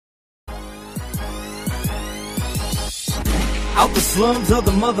Out the slums of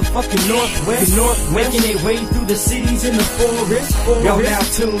the motherfucking Northwest, making their way through the cities in the forest. Y'all now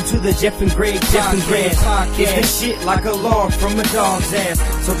tuned to the Jeff and Greg podcast. It's this shit like a log from a dog's ass.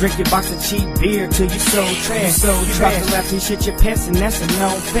 So drink your box of cheap beer till you so trash. You try to laugh and shit your pants, and that's a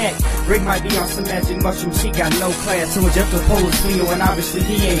known fact. Greg might be on some magic mushroom, she got no class. So Jeff the Polish Cleo, and obviously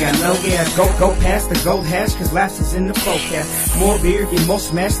he ain't got no gas. Go past the gold hash, cause last is in the forecast. More beer, get more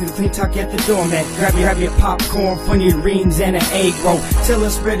smashed than clean talk at the doormat. Grab your popcorn, funny rings, and an egg roll. Till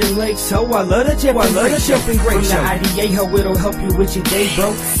it's spreading legs, so I love the Jeff and Greg show. From the IDA, how it'll help you with your day,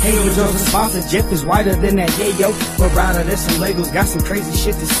 bro. Hey, with Joe's sponsor, Jeff is whiter than that yayo. But rather than some Legos, got some crazy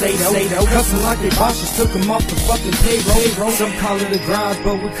shit to say though. Cussing like they bosses took them off the fucking payroll. Some call it a garage,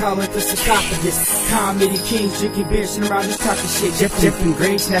 but we call it the sarcophagus. Comedy kings drinking beer, sitting around this talking shit. Jeff and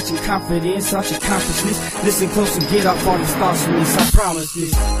Greg snatching confidence out your consciousness. Listen close and get off all these thoughts from this, I promise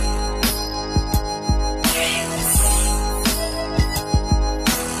this.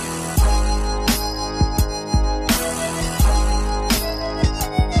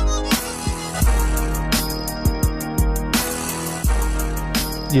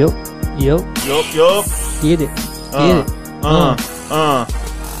 Yup. Get it.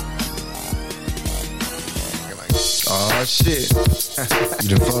 Oh shit. You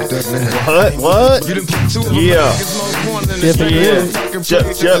done fucked up now. What? You done put two of them Yeah.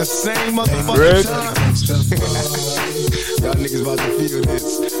 the same motherfucking time. Y'all niggas about to feel this.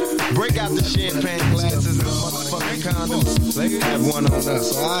 Break out the champagne glasses and motherfucking condoms. They have one on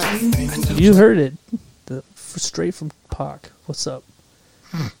us, alright? You heard it. Straight from Pac. What's up?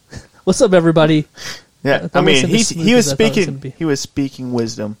 What's up, everybody? Yeah, I mean, he was speaking. He was speaking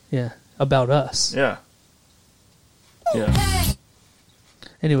wisdom. Yeah, about us. Yeah.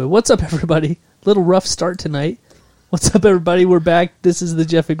 Anyway, what's up, everybody? Little rough start tonight. What's up, everybody? We're back. This is the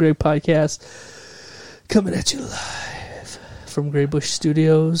Jeff and Greg podcast, coming at you live from Grey Bush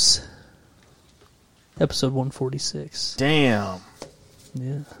Studios, episode 146. Damn.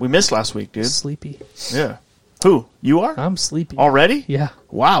 Yeah. We missed last week, dude. Sleepy. Yeah. Who? You are? I'm sleepy. Already? Yeah.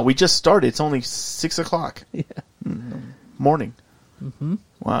 Wow, we just started. It's only 6 o'clock. Yeah. Morning. Mm-hmm.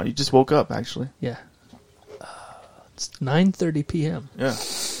 Wow, you just woke up, actually. Yeah. It's 9:30 p.m. Yeah.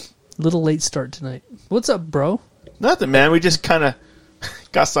 Little late start tonight. What's up, bro? Nothing, man. We just kind of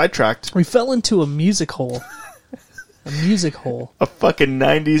got sidetracked. We fell into a music hole. A music hole. A fucking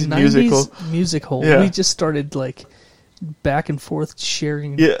 90s music hole. Yeah. We just started, like, back and forth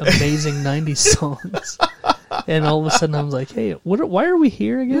sharing amazing 90s songs. And all of a sudden I was like, hey, why are we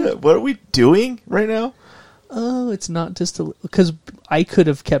here again? Yeah, what are we doing right now? Oh, it's not just because I could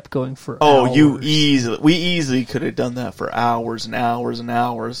have kept going for hours. We easily could have done that for hours and hours and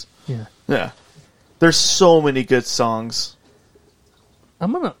hours. Yeah. Yeah. There's so many good songs.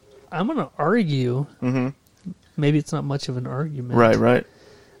 I'm gonna argue. Mm-hmm. Maybe it's not much of an argument. Right.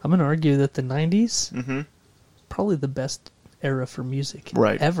 I'm gonna argue that the 90s, probably the best era for music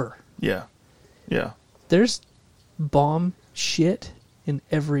ever. Yeah. There's bomb shit in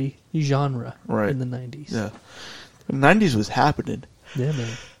every genre in the 90s. Yeah. The 90s was happening. Yeah,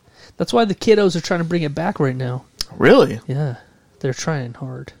 man. That's why the kiddos are trying to bring it back right now. Really? Yeah. They're trying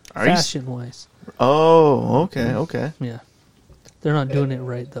hard. Are Fashion-wise. Oh, okay. Yeah. They're not doing it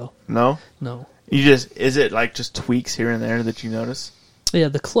right, though. No? No. Is it like just tweaks here and there that you notice? Yeah,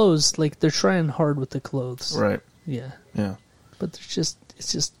 the clothes, like, they're trying hard with the clothes. Right. Yeah. Yeah. But it's just,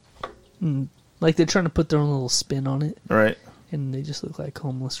 like they're trying to put their own little spin on it. Right. And they just look like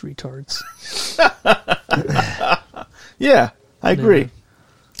homeless retards. Yeah, I agree.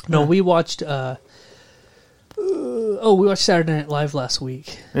 No, we watched, we watched Saturday Night Live last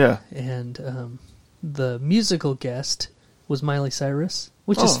week. Yeah. And the musical guest was Miley Cyrus,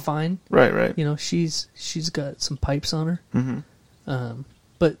 which is fine. Right. You know, she's got some pipes on her. Mm-hmm.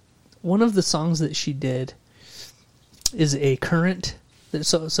 But one of the songs that she did is a current.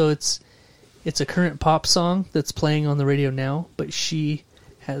 So it's a current pop song that's playing on the radio now, but she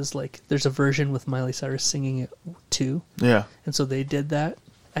has there's a version with Miley Cyrus singing it too. Yeah. And so they did that.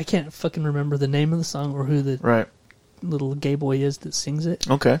 I can't fucking remember the name of the song or who the little gay boy is that sings it.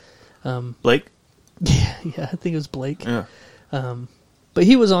 Okay. Blake? Yeah, I think it was Blake. Yeah. But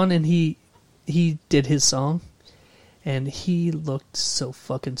he was on and he did his song and he looked so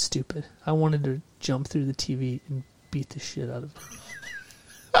fucking stupid. I wanted to jump through the TV and beat the shit out of him.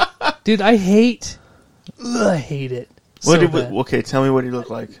 Dude, I hate it. Okay, tell me what he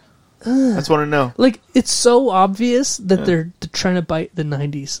looked like. I just want to know. Like, it's so obvious that they're trying to bite the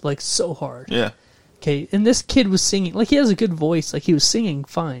 90s, like, so hard. Yeah. Okay, and this kid was singing. Like, he has a good voice. Like, he was singing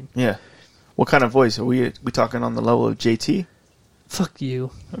fine. Yeah. What kind of voice? Are we talking on the level of JT? Fuck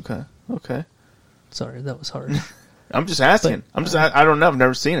you. Okay. Sorry, that was hard. I'm just asking. I don't know. I've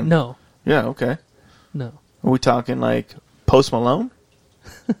never seen him. No, Yeah. Okay. no. Are we talking like Post Malone?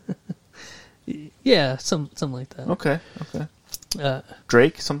 Yeah, something like that. Okay.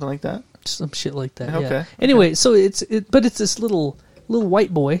 Drake, something like that. Some shit like that. Okay, Yeah. okay. Anyway, so it's this little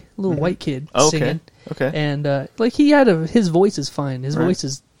white boy, little white kid Oh, okay, singing. okay. And like he had his voice is fine. His Right. voice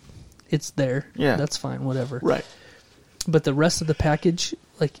is, it's there. Yeah. That's fine. Whatever. Right. But the rest of the package,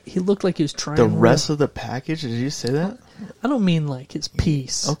 like he looked like he was trying. The rest of the package? Did you say that? I don't mean like his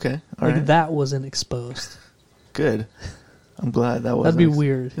piece. Okay. All Like right. that wasn't exposed. Good. I'm glad that was. That'd be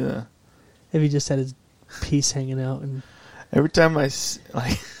weird Yeah. if he just had his piece hanging out and. Every time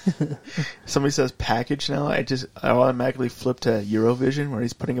somebody says package now, I automatically flip to Eurovision where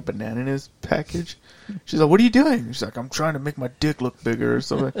he's putting a banana in his package. She's like, "What are you doing?" She's like, "I'm trying to make my dick look bigger or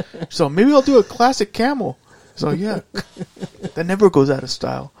something." She's like, "Maybe I'll do a classic camel." He's like, "Yeah, that never goes out of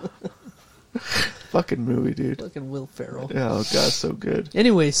style." Fucking movie, dude. Fucking Will Ferrell. Yeah, oh god, so good.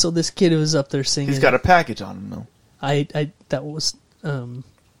 Anyway, so this kid was up there singing. He's got a package on him though. I that was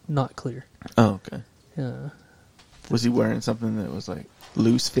not clear. Oh, okay. Was he wearing something that was like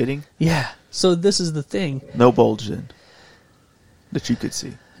loose fitting? Yeah. So this is the thing. No bulge in that you could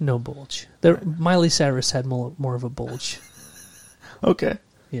see. No bulge. There, Miley Cyrus had more of a bulge. Okay.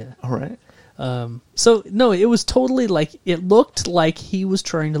 Yeah. All right. So no, it was totally like it looked like he was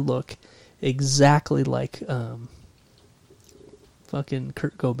trying to look exactly like fucking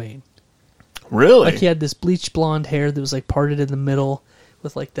Kurt Cobain. Really? Like he had this bleached blonde hair that was like parted in the middle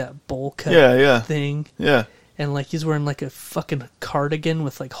with like that bowl cut thing. Yeah. And like he's wearing like a fucking cardigan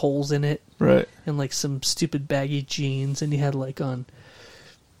with like holes in it. Right. And like some stupid baggy jeans, and he had like on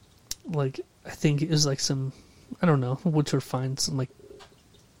like I think it was like some I don't know, which were fine, some like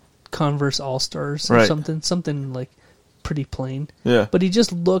Converse All-Stars or something like pretty plain. Yeah. But he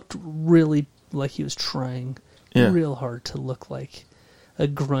just looked really like he was trying real hard to look like a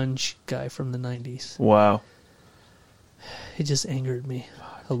grunge guy from the 90s. Wow. It just angered me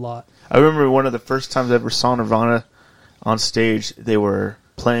a lot. I remember one of the first times I ever saw Nirvana on stage. They were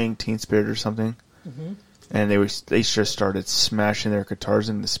playing Teen Spirit or something, and they just started smashing their guitars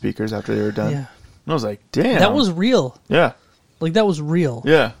into the speakers after they were done. Yeah, and I was like, "Damn, that was real." Yeah, like that was real.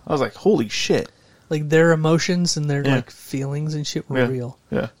 Yeah, I was like, "Holy shit!" Like their emotions and their like feelings and shit were real.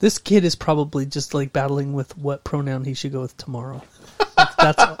 Yeah, this kid is probably just like battling with what pronoun he should go with tomorrow. Like,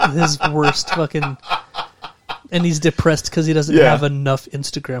 that's his worst fucking. And he's depressed because he doesn't have enough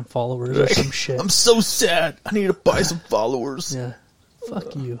Instagram followers or some shit. I'm so sad. I need to buy some followers. Yeah.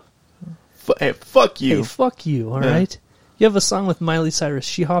 Fuck you. Hey, fuck you. Hey, fuck you, alright? You have a song with Miley Cyrus.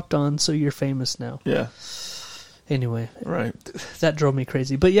 She hopped on, so you're famous now. Yeah. Anyway. Right. That drove me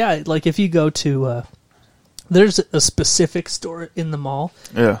crazy. But yeah, like if you go to... there's a specific store in the mall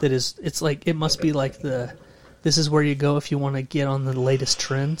that is... It's like... It must be like the... This is where you go if you want to get on the latest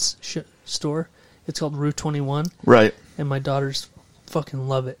trends store. It's called Rue 21. Right. And my daughters fucking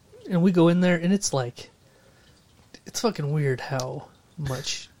love it. And we go in there, and it's like... It's fucking weird how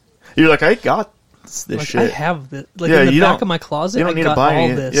much... You're like, I got this like, shit. I have this. Like, in the back of my closet, you don't need to buy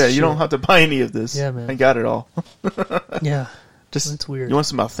any. You don't have to buy any of this. Yeah, man. I got it all. Yeah. Just, it's weird. You want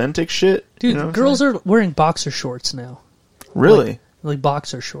some authentic shit? Dude, you know girls are wearing boxer shorts now. Really? Like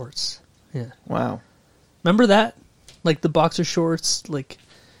boxer shorts. Yeah. Wow. Remember that? Like the boxer shorts, like...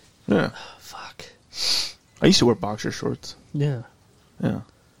 Yeah. Oh, fuck. I used to wear boxer shorts. Yeah. Yeah.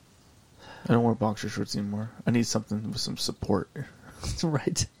 I don't wear boxer shorts anymore. I need something with some support.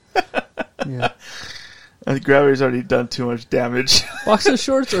 Right. Yeah. I think gravity's already done too much damage. Boxer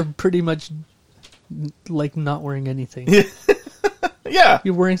shorts are pretty much like not wearing anything. Yeah.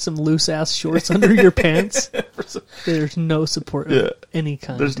 You're wearing some loose ass shorts under your pants. There's no support of any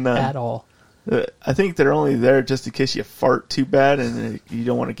kind. There's none at all. I think they're only there just in case you fart too bad and you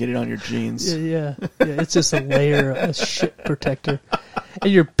don't want to get it on your jeans. Yeah. It's just a layer, a shit protector.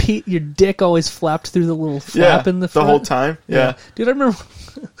 And your dick always flapped through the little flap in the front. The whole time. Yeah. Dude, I remember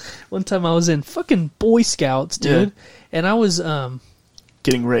one time I was in fucking Boy Scouts, dude, and I was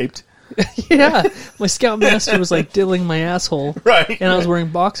getting raped. Yeah, my scoutmaster was like diddling my asshole, right? And I was wearing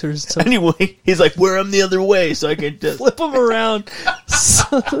boxers. So anyway, he's like, "Wear them the other way so I can just flip them around."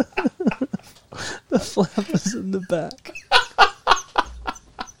 So the flap was in the back.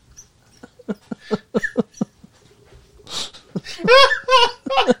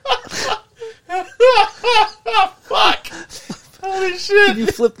 Fuck! Holy shit! Can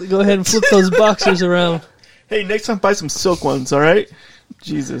you go ahead and flip those boxers around? Hey, next time buy some silk ones, all right?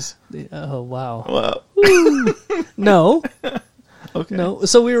 Jesus. Oh, wow. Wow. No. Okay. No.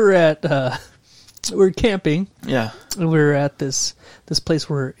 So we were at we were camping. Yeah. And we were at this place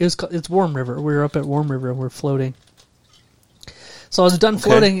where it's Warm River. We were up at Warm River and we're floating. So I was done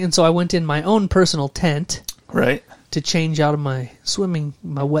floating, and so I went in my own personal tent Right. to change out of my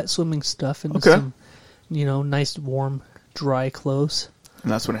wet swimming stuff into Okay. some, nice, warm, dry clothes.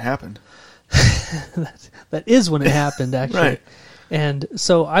 And that's when it happened. That is when it happened, actually. Right. And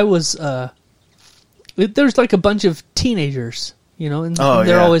so I was, there's like a bunch of teenagers, and Oh,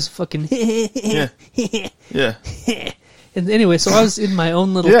 they're yeah. always fucking, Yeah. Yeah. and anyway, so I was in my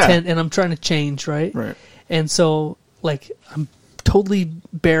own little Yeah. tent, and I'm trying to change, right? Right. And so, like, I'm totally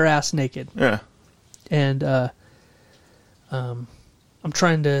bare-ass naked. Yeah. And I'm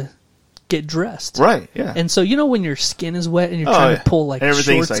trying to get dressed. Right. Yeah. And so, when your skin is wet and you're Oh, trying yeah. to pull like And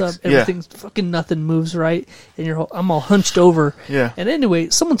everything's shorts like- up, yeah. everything's fucking nothing moves right, and I'm all hunched over. Yeah. And anyway,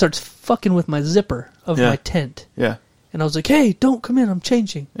 someone starts fucking with my zipper of Yeah. my tent, Yeah. and I was like, "Hey, don't come in! I'm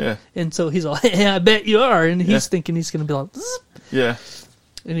changing." Yeah. And so he's all, "Hey, I bet you are," and he's Yeah. thinking he's gonna be like, "Zzz." Yeah.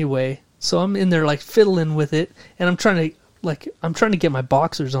 Anyway, so I'm in there like fiddling with it, and I'm trying to get my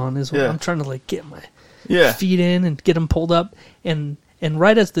boxers on as well. Yeah. I'm trying to like get my Yeah. feet in and get them pulled up, and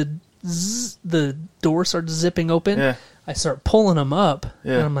right as the door starts zipping open, Yeah. I start pulling them up,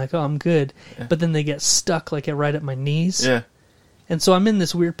 Yeah. and I'm like, "Oh, I'm good," Yeah. but then they get stuck like right at my knees, Yeah. and so I'm in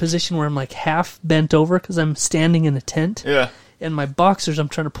this weird position where I'm like half bent over because I'm standing in a tent, Yeah. and my boxers, I'm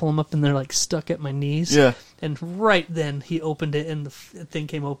trying to pull them up, and they're like stuck at my knees. Yeah. And right then he opened it, and the thing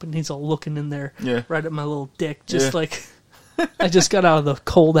came open. He's all looking in there, Yeah. right at my little dick, just Yeah. like I just got out of the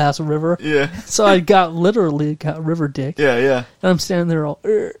cold ass river. Yeah. So I literally got river dick, Yeah. Yeah. and I'm standing there all.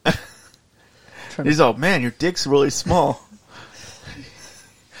 He's all, man, your dick's really small.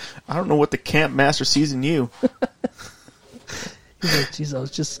 I don't know what the camp master sees in you. He's like, "Geez, I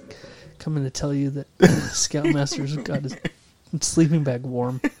was just coming to tell you that Scoutmaster's got his sleeping bag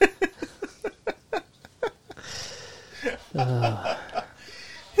warm."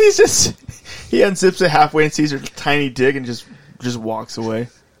 He unzips it halfway and sees her tiny dick and just walks away.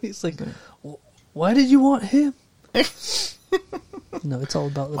 He's like, "Why did you want him?" No, it's all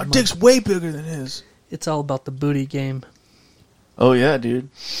about the My money. dick's way bigger than his. It's all about the booty game. Oh yeah, dude.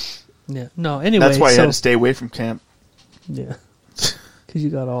 Yeah. No. Anyway, That's why you so had to stay away from camp. yeah, because you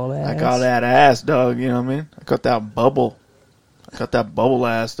got all that. I got that ass, dog. You know what I mean? I got that bubble. I got that bubble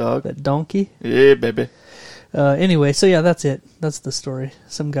ass, dog. That donkey. Yeah, baby. Anyway, so yeah, that's it. That's the story.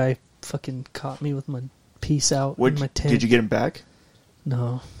 Some guy fucking caught me with my piece out in my tent. Did you get him back?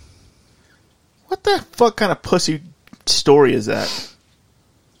 No. What the fuck kind of pussy story is that?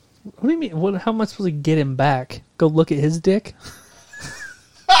 What do you mean? How am I supposed to get him back? Go look at his dick?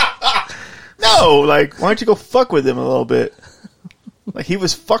 No, like, why don't you go fuck with him a little bit? Like, he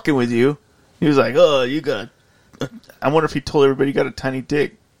was fucking with you. He was like, oh, you got I wonder if he told everybody you got a tiny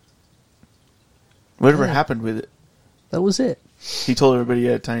dick. Whatever Yeah. happened with it. That was it. He told everybody he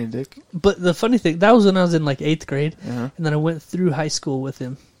had a tiny dick. But the funny thing, that was when I was in like 8th grade, Uh-huh. and then I went through high school with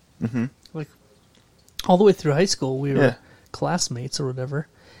him. Mm-hmm. Like, all the way through high school, we were Yeah. classmates or whatever.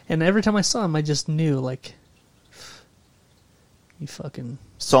 And every time I saw him, I just knew, like, you fucking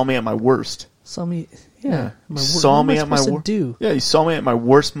Saw me at my worst. saw me. Yeah. You What saw am I me at my supposed to worst. do? Yeah, you saw me at my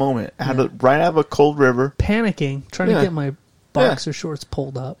worst moment. I had to right out of a cold river. Panicking, trying Yeah. to get my boxer shorts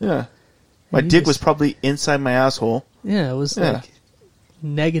pulled up. Yeah. My And you dick just- was probably inside my asshole. Yeah, it was Yeah. like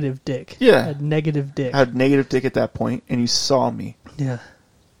negative dick. Yeah. I had negative dick. I had negative dick at that point, and you saw me. Yeah.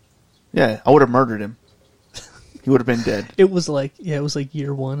 Yeah, I would have murdered him. He would have been dead. It was like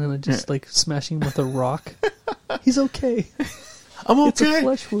year one, and I just like smashing him with a rock. He's okay. I'm okay. It's a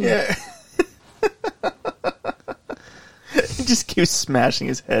flesh wound. Yeah. He just keeps smashing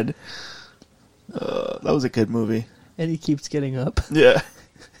his head. That was a good movie. And he keeps getting up. Yeah.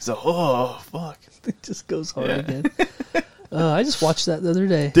 So, oh, fuck. It just goes hard Yeah. again. I just watched that the other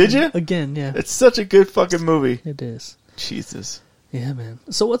day. Did you? Again, yeah. It's such a good fucking movie. It is. Jesus. Yeah, man.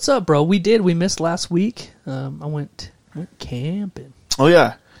 So what's up, bro? We missed last week. I went camping. Oh,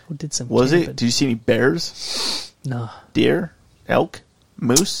 yeah. We did some Was camping. it? Did you see any bears? No. Deer? Elk?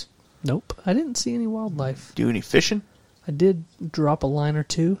 Moose? Nope. I didn't see any wildlife. Do any fishing? I did drop a line or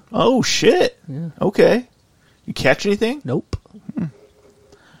two. Oh, shit. Yeah. Okay. You catch anything? Nope.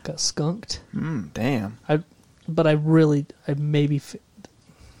 Got skunked. Damn. I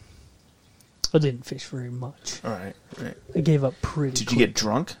didn't fish very much. All right. Right. I gave up pretty Did you quick. get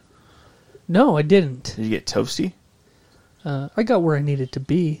drunk? No, I didn't. Did you get toasty? I got where I needed to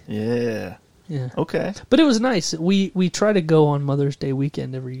be. Yeah. Yeah. Okay. But it was nice. We try to go on Mother's Day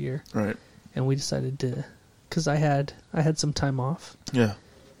weekend every year, Right. and we decided to, because I had some time off, Yeah.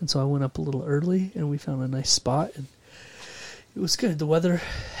 and so I went up a little early, and we found a nice spot, and it was good. The weather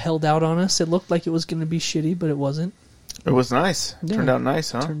held out on us. It looked like it was going to be shitty, but it wasn't. It was nice. Yeah. Turned out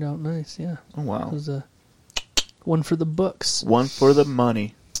nice, huh? Turned out nice. Yeah. Oh, It wow. was One for the books. One for the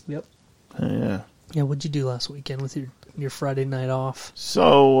money. Yep. Yeah. Yeah, what'd you do last weekend with your Friday night off?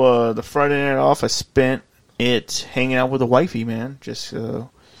 So, the Friday night off, I spent it hanging out with the wifey, man. Just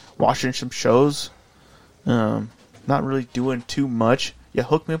watching some shows. Not really doing too much. Yeah,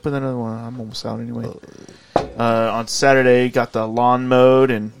 hook me up with another one. I'm almost out anyway. On Saturday, got the lawn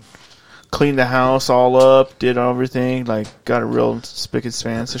mowed and cleaned the house all up, did everything. Like, got a real spick and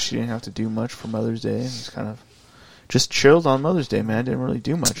span, so she didn't have to do much for Mother's Day. And just chilled on Mother's Day, man. Didn't really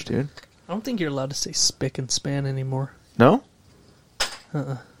do much, dude. I don't think you're allowed to say spick and span anymore. No?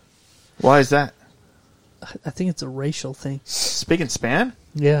 Why is that? I think it's a racial thing. Spick and span?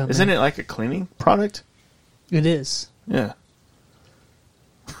 Yeah, Isn't man. it like a cleaning product? It is. Yeah.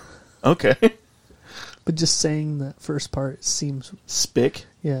 Okay. But just saying that first part seems... Spick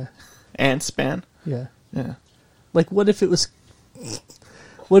Yeah. and span? Yeah. Yeah. Like, what if it was...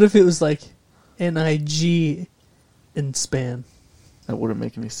 What if it was like NIG and span? That wouldn't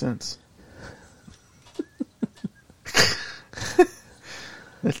make any sense.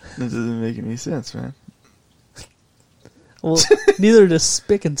 That doesn't make any sense, man. Well, neither does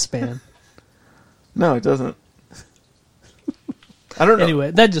spick and span. No, it doesn't. I don't know.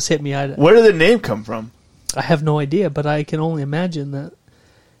 Anyway, that just hit me. Where did the name come from? I have no idea, but I can only imagine that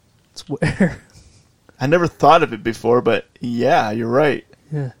it's where... I never thought of it before, but yeah, you're right.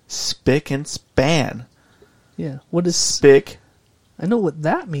 Yeah. Spick and span. Yeah. What is... Spick. I know what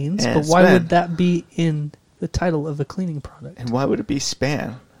that means, And but why span. would that be in the title of a cleaning product? And why would it be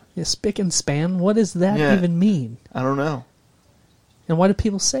span? Yeah, spick and span? What does that Yeah. even mean? I don't know. And why do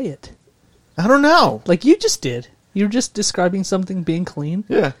people say it? I don't know. Like you just did. You were just describing something being clean.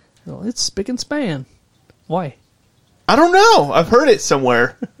 Yeah. Well, it's spick and span. Why? I don't know. I've heard it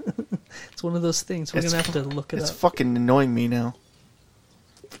somewhere. It's one of those things. We're It's going to have to look it It's up. fucking annoying me now.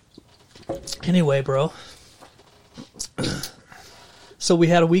 Anyway, bro. So we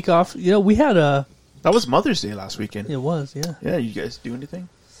had a week off. You know, we had a... That was Mother's Day last weekend. It was, yeah. Yeah, you guys do anything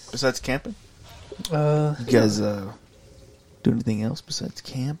besides camping? Uh, You guys do anything else besides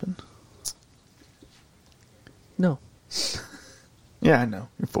camping? no. Yeah, I know.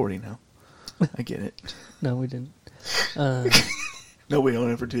 You're 40 now. I get it. No, we didn't. No, we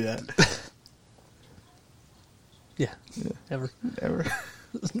don't ever do that. Yeah. Ever. Ever.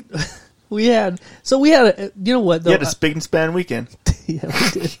 We had a... You know what, though? You had a spick and span weekend. Yeah,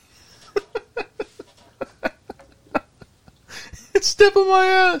 we did. Step on my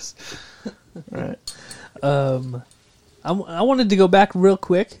ass. Right. I wanted to go back real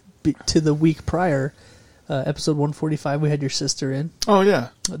quick to the week prior. Episode 145, we had your sister in. Oh, yeah.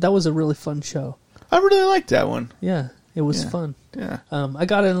 That was a really fun show. I really liked that one. Yeah, it was Yeah. fun. Yeah. I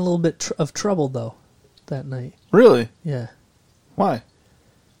got in a little bit of trouble, though, that night. Really? Yeah. Why?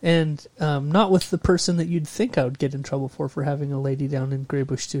 And not with the person that you'd think I would get in trouble for having a lady down in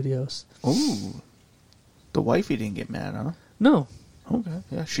Graybush Studios. Ooh. The wifey didn't get mad, huh? No. Okay.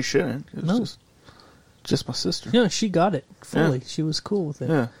 Yeah, she shouldn't. It was No. just my sister. Yeah, she got it fully. Yeah. She was cool with it.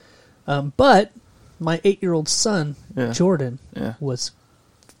 Yeah. But my 8-year-old son, Yeah. Jordan, Yeah. was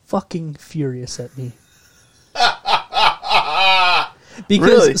fucking furious at me. Because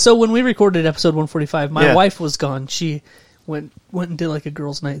Really? so when we recorded episode 145, my Yeah. wife was gone. She went and did like a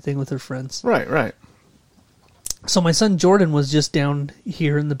girls' night thing with her friends. Right, right. So my son Jordan was just down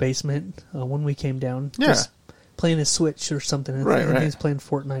here in the basement when we came down. Yeah. Just playing his Switch or something. I Right, think right. he was playing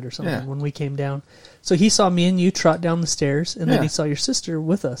Fortnite or something Yeah. when we came down. So he saw me and you trot down the stairs, and then Yeah. he saw your sister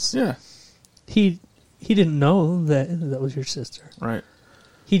with us. Yeah. He didn't know that was your sister. Right.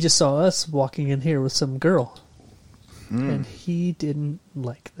 He just saw us walking in here with some girl. And he didn't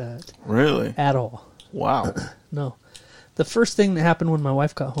like that Really? at all. Wow. No. The first thing that happened when my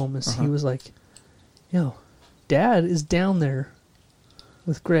wife got home is he was like, yo, Dad is down there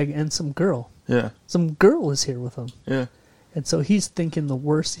with Greg and some girl. Yeah. Some girl is here with him. Yeah. And so he's thinking the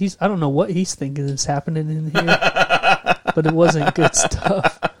worst. I don't know what he's thinking is happening in here, but it wasn't good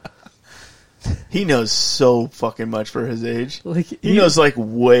stuff. He knows so fucking much for his age. Like He knows like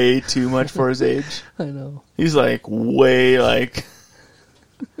way too much for his age. I know. He's like way like.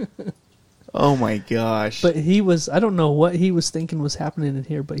 Oh my gosh. But I don't know what he was thinking was happening in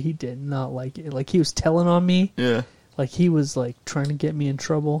here, but he did not like it. Like he was telling on me. Yeah. Like he was like trying to get me in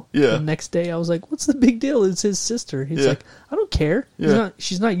trouble. Yeah. The next day I was like, what's the big deal? It's his sister. He's Yeah. like, I don't care. Yeah.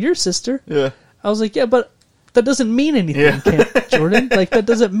 She's not your sister. Yeah. I was like, yeah, but that doesn't mean anything, Yeah. Jordan. Like that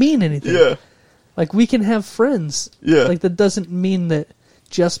doesn't mean anything. Yeah. Like we can have friends. Yeah. Like that doesn't mean that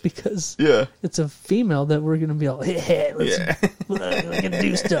just because Yeah. it's a female that we're gonna be all, hey, let's Yeah. we can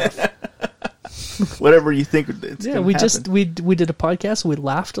do stuff. Whatever you think it's Yeah, gonna we happen. just we did a podcast. We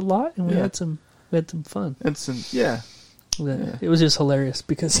laughed a lot, and we Yeah. had some We had some fun. Yeah. It was just hilarious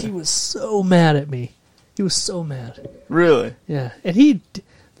because he was so mad at me. He was so mad. Really? Yeah. And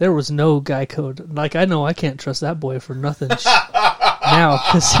there was no guy code. Like, I know I can't trust that boy for nothing now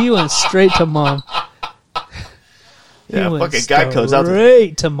because he went straight to Mom. Yeah, fucking guy codes.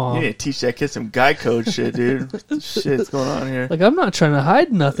 Straight to Mom. You need to teach that kid some guy code shit, dude. What the shit's going on here? Like, I'm not trying to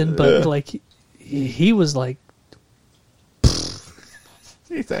hide nothing, but, like, he was like...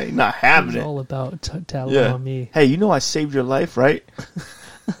 He's not having it. All about telling on me. Hey, you know I saved your life, right?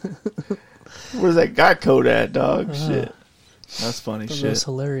 Where's that guy code at, dog? Shit. That's funny shit. That's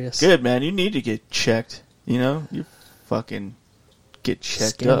hilarious. Good, man. You need to get checked. You know? You fucking get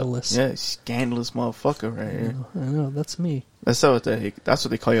checked Scandalous. up. Yeah, scandalous motherfucker right here. I know. That's me. That's what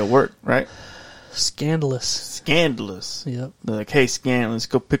they call you at work, right? Scandalous. Scandalous. Yep. They're like, hey, scandalous,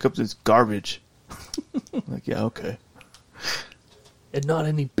 go pick up this garbage. I'm like, yeah, okay. And not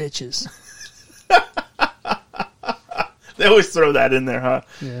any bitches. They always throw that in there, huh?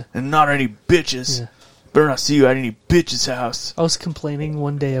 Yeah. And not any bitches. Yeah. Better not see you at any bitch's house. I was complaining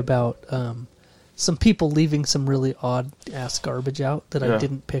one day about some people leaving some really odd ass garbage out that I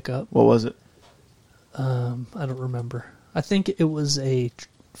didn't pick up. What was it? I don't remember. I think it was a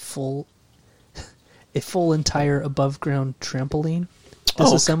full entire above ground trampoline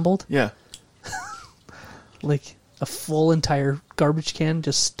disassembled. Yeah. Like a full entire garbage can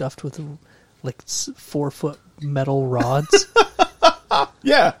just stuffed with like 4-foot metal rods.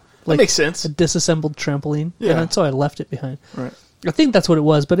 Yeah. Like that makes sense. A disassembled trampoline. Yeah. And so I left it behind. Right. I think that's what it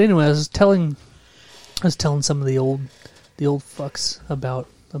was. But anyway, I was telling some of the old fucks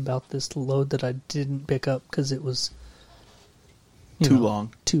about this load that I didn't pick up because it was too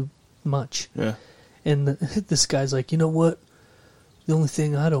long, too much. Yeah. And this guy's like, you know what? The only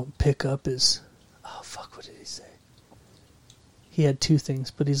thing I don't pick up is, oh fuck, what did he say? He had two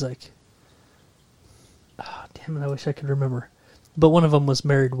things, but he's like, oh damn it, I wish I could remember. But one of them was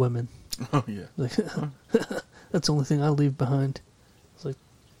married women. Oh yeah. Like, that's the only thing I leave behind. It's like,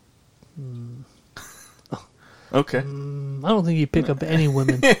 okay. I don't think you pick up any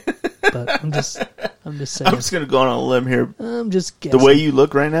women, but I'm just saying. I'm just gonna go on a limb here. I'm just guessing. The way you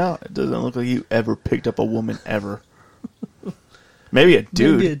look right now, it doesn't look like you ever picked up a woman ever. Maybe a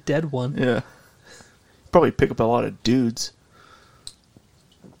dude. Maybe a dead one. Yeah. Probably pick up a lot of dudes.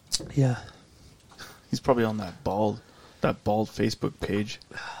 Yeah. He's probably on that bald Facebook page.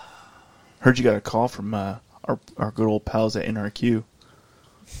 Heard you got a call from our good old pals at NRQ,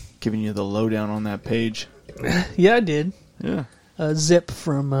 giving you the lowdown on that page. Yeah, I did. Yeah. Zip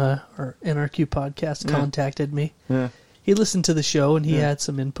from our NRQ podcast contacted me. Yeah. He listened to the show and he had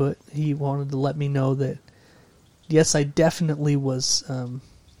some input. He wanted to let me know that, yes, I definitely was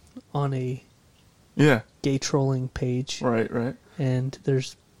on a gay trolling page. Right. And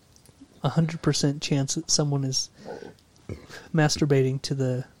there's 100% chance that someone is masturbating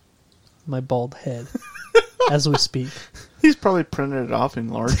to my bald head as we speak. He's probably printed it off in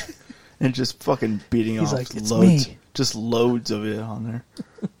large and just fucking beating He's off like, it's loads. me. Just loads of it on there.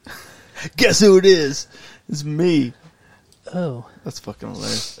 Guess who it is? It's me. Oh. That's fucking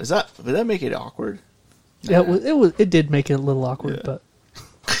hilarious. Did that make it awkward? Yeah, it did make it a little awkward, but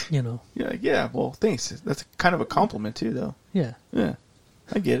you know. Yeah, well, thanks. That's kind of a compliment too, though. Yeah. Yeah.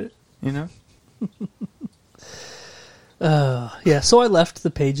 I get it, you know? Yeah, so I left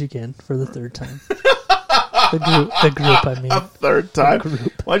the page again for the third time. The group, I mean. A third time?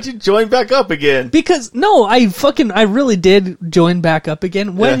 Why'd you join back up again? Because, no, I really did join back up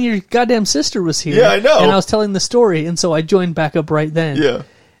again when your goddamn sister was here. Yeah, I know. And I was telling the story, and so I joined back up right then. Yeah.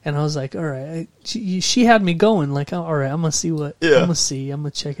 And I was like, all right. She had me going, like, all right, I'm going to see what, I'm going to see. I'm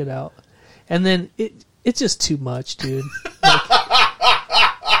going to check it out. And then it's just too much, dude. Like,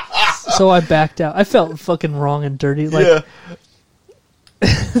 so I backed out. I felt fucking wrong and dirty. Like,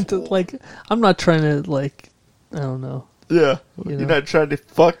 like, I'm not trying to, like, I don't know. Yeah. You're not trying to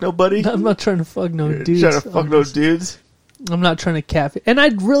fuck nobody? I'm not trying to fuck no You're dudes. trying to fuck no dudes? I'm not trying to catfish. And I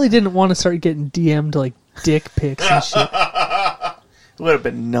really didn't want to start getting DM'd, like, dick pics and shit. It would have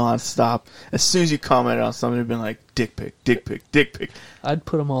been nonstop. As soon as you commented on something, it would have been like, dick pic, dick pic, dick pic. I'd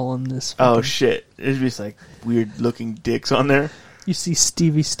put them all on this. Oh, shit. It'd be just like weird-looking dicks on there. You see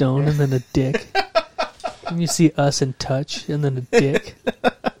Stevie Stone and then a dick. And you see us in Touch and then a dick.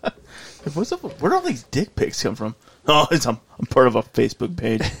 What's up? Where do all these dick pics come from? Oh, I'm part of a Facebook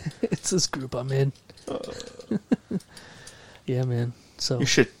page. It's this group I'm in. Yeah, man. So you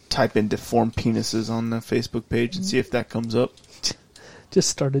should type in deformed penises on the Facebook page and see if that comes up. Just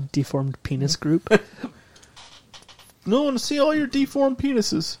start a deformed penis group. No, I want to see all your deformed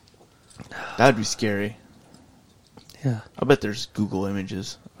penises. That'd be scary. Yeah. I bet there's Google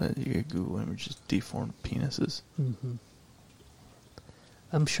images. I bet you get Google images, deformed penises. Mm-hmm.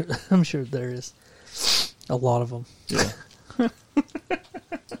 I'm sure there is a lot of them. Yeah.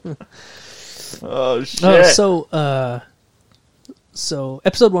 Oh shit. Oh, so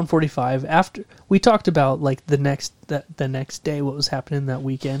episode 145. After we talked about like the next day, what was happening that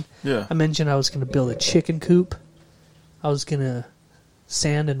weekend. Yeah. I mentioned I was going to build a chicken coop. I was going to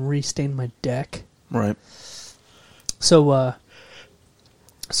sand and restain my deck. Right. So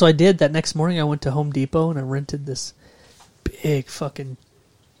I did that next morning. I went to Home Depot and I rented this big fucking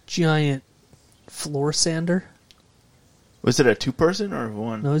giant floor sander. Was it a 2-person or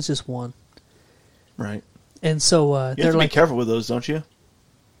one? No, it's just one. Right. And so You they're have to like, be careful with those, don't you?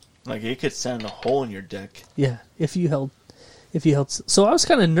 Like it could sand a hole in your deck. yeah, if you held. So I was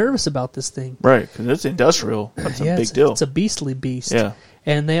kind of nervous about this thing. Right, because it's industrial. That's a big deal. It's a beastly beast. Yeah.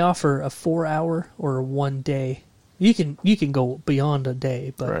 And they offer a 4-hour or a 1 day. You can go beyond a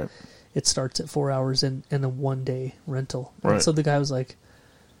day, but Right. it starts at 4 hours and a 1 day rental. Right. And so the guy was like,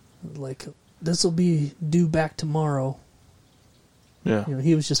 this will be due back tomorrow. Yeah. You know,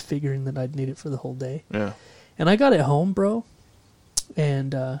 he was just figuring that I'd need it for the whole day. Yeah. And I got it home, bro,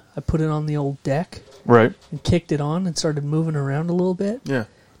 and I put it on the old deck Right. and kicked it on and started moving around a little bit. Yeah.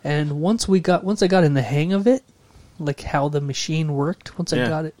 And once I got in the hang of it, like how the machine worked, once Yeah.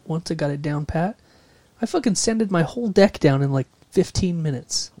 I got it down pat, I fucking sanded my whole deck down in like 15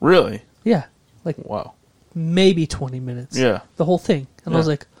 minutes. Really? Yeah, like Wow. maybe 20 minutes. Yeah. The whole thing. And I Yeah. was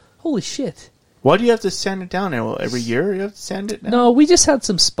like, holy shit. Why do you have to sand it down now? Every year you have to sand it down? No, we just had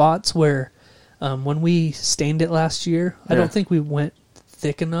some spots where when we stained it last year, I Yeah. don't think we went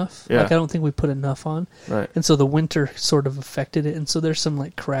thick enough. Yeah. Like I don't think we put enough on. Right. And so the winter sort of affected it, and so there's some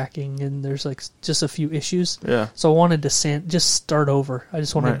like cracking and there's like just a few issues. Yeah. So I wanted to just start over. I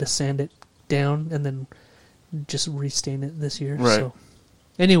just wanted Right. to sand it down and then just restain it this year. Right. So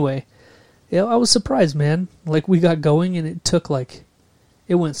anyway, yeah, I was surprised, man. Like we got going and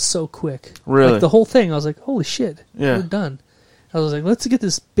it went so quick. Really? Like the whole thing, I was like, holy shit, Yeah. we're done. I was like, let's get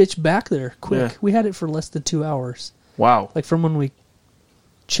this bitch back there quick. Yeah. We had it for less than 2 hours. Wow. Like from when we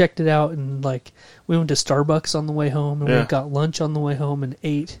checked it out and like we went to Starbucks on the way home and Yeah. we got lunch on the way home and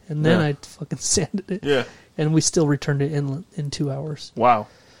ate and then Yeah. I fucking sanded it. Yeah. And we still returned it in 2 hours. Wow.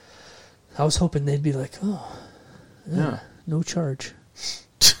 I was hoping they'd be like, oh, Yeah. no charge.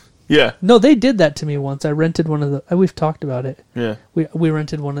 Yeah. No, they did that to me once. I rented one of the. We've talked about it. Yeah. We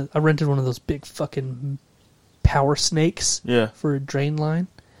rented one. I rented one of those big fucking power snakes. Yeah. For a drain line,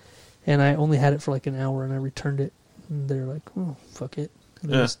 and I only had it for like an hour, and I returned it. And they're like, "Oh, fuck it,"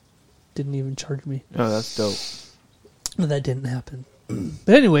 and they Yeah. just didn't even charge me. Oh, that's dope. But that didn't happen.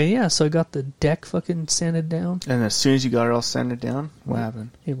 But anyway, yeah. So I got the deck fucking sanded down. And as soon as you got it all sanded down, what happened?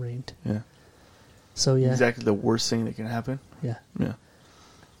 It rained. Yeah. So yeah, Exactly the worst thing that can happen. yeah. Yeah.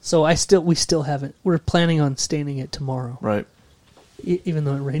 So we still haven't. We're planning on staining it tomorrow, Right. even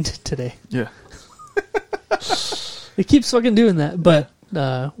though it rained today. Yeah. It keeps fucking doing that, but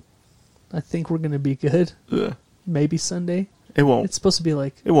I think we're gonna be good. Yeah. Maybe Sunday. It won't. It's supposed to be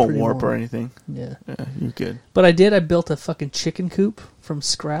like It won't pretty warp or warm. anything. Yeah, Yeah, you're good. but I built a fucking chicken coop from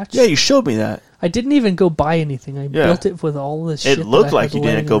scratch. Yeah, you showed me that. I didn't even go buy anything. I built it with all this shit. It looked that I like had you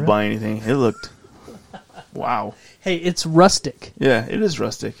didn't laying go around. buy anything. It looked. Wow. Hey, it's rustic. Yeah, it is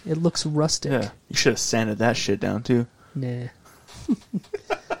rustic. It looks rustic. Yeah. You should have sanded that shit down too. Nah,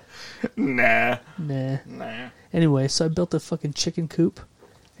 Nah. nah. Nah. Anyway, so I built a fucking chicken coop,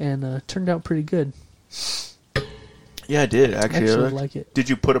 and turned out pretty good. Yeah, I did I actually. actually like it. Did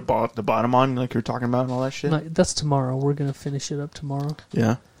you put the bottom on like you were talking about and all that shit? No, that's tomorrow. We're gonna finish it up tomorrow.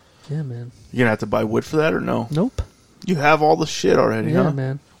 Yeah. Yeah, man. You're gonna have to buy wood for that or no? Nope. You have all the shit already, Yeah, huh?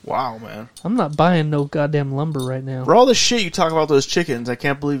 man. Wow, man. I'm not buying no goddamn lumber right now. For all the shit you talk about those chickens, I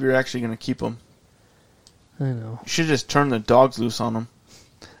can't believe you're actually gonna keep them. I know. You should just turn the dogs loose on them.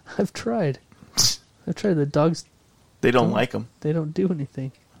 I've tried. The dogs, They don't Oh. like them. they don't do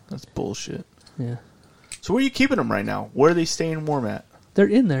anything. That's bullshit. Yeah. So where are you keeping them right now? Where are they staying warm at? They're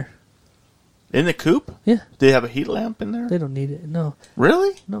in there. In the coop? Yeah. Do they have a heat lamp in there? They don't need it. No.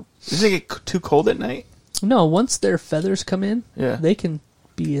 Really? No. Does it get too cold at night? No, once their feathers come in, Yeah. they can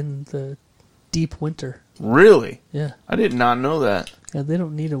be in the deep winter. Really? Yeah. I did not know that. Yeah, they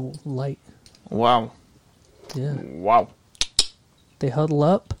don't need a light. Wow. Yeah. Wow. They huddle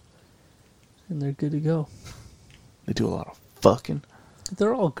up, and they're good to go. They do a lot of fucking.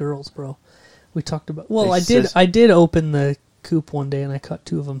 They're all girls, bro. We talked about... Well, They I did open the coop one day, and I caught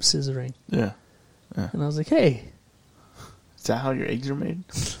 2 of them scissoring. Yeah. And I was like, hey, Is that how your eggs are made?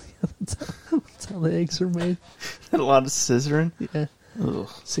 that's how the eggs are made. A lot of scissoring? Yeah. Ugh.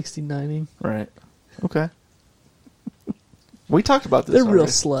 69ing. Right. Okay. We talked about this. They're real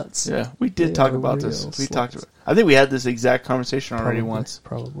already. sluts. Yeah, we did They talk are about this. real We talked sluts. about. I think we had this exact conversation already once.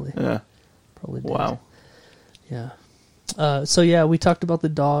 Probably. Yeah. Probably did. Wow. Yeah. So yeah, we talked about the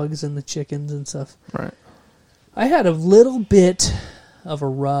dogs and the chickens and stuff. Right. I had a little bit of a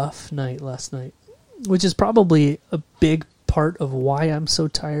rough night last night, which is probably a big part of why I'm so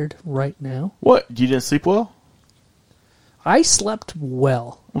tired right now. What? You didn't sleep well? I slept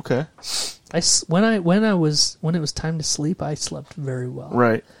well. Okay. When it was time to sleep, I slept very well.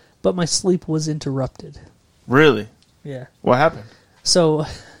 Right. But my sleep was interrupted. Really? Yeah. What happened? So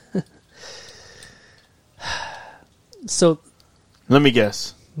Let me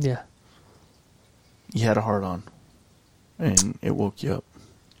guess. yeah. You had a hard on, and it woke you up.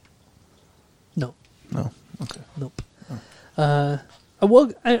 No. No. Okay. Nope. I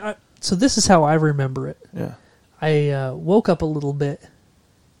woke. So this is how I remember it. Yeah. I woke up a little bit.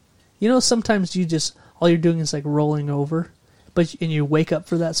 You know, sometimes all you're doing is like rolling over, and you wake up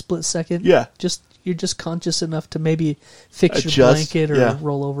for that split second. Yeah. You're just conscious enough to maybe fix your Adjust, blanket or yeah.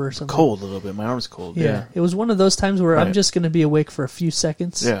 roll over or something. Cold a little bit. My arm's cold. Yeah. It was one of those times where I'm Right. just going to be awake for a few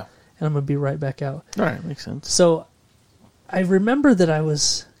seconds. Yeah. And I'm going to be right back out. All right. Makes sense. So I remember that I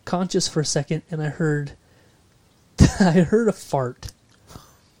was conscious for a second and I heard a fart.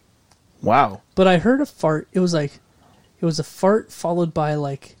 Wow. But I heard a fart. It was a fart followed by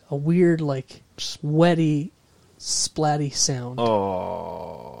like a weird like sweaty splatty sound.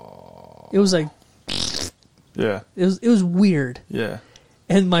 Oh. It was like Yeah. it was weird. Yeah.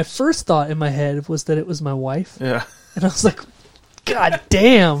 And my first thought in my head was that it was my wife. Yeah. And I was like, God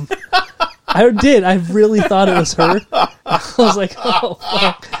damn. I really thought it was her. I was like, oh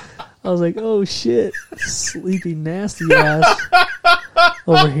fuck. I was like, oh shit. Sleepy nasty ass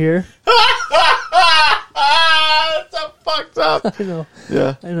over here. That's so fucked up. I know.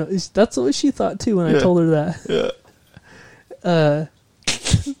 Yeah. I know. That's what she thought too when I told her that. Yeah.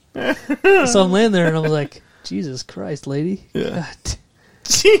 So I'm laying there and I was like, Jesus Christ, lady. Yeah. God.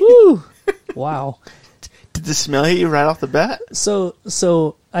 Woo. Wow. Did the smell hit you right off the bat? So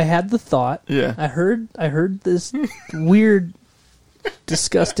I had the thought. Yeah. I heard this weird,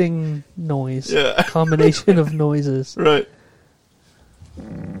 disgusting noise. Yeah. Combination of noises. Right.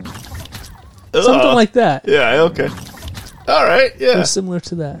 Something like that. Yeah. Okay. All right. It Yeah. was similar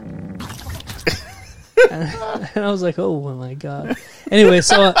to that. and I was like, oh my God. Anyway,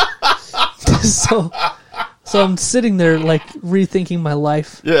 so I'm sitting there like rethinking my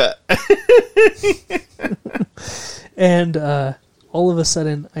life. Yeah. And all of a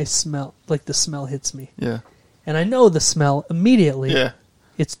sudden I smell, like the smell hits me. Yeah. And I know the smell immediately. Yeah.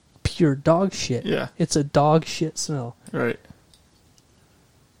 It's pure dog shit. Yeah. It's a dog shit smell. Right.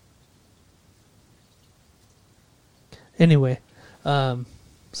 Anyway,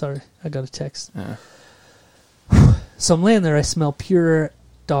 sorry, I got a text. Yeah. So I'm laying there, I smell pure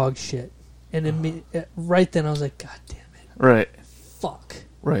dog shit. And right then I was like, God damn it. Right. Fuck.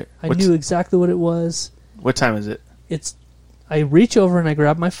 Right. I knew exactly what it was. What time is it? I reach over and I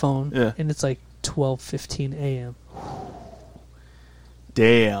grab my phone, Yeah. and it's like 12:15 a.m.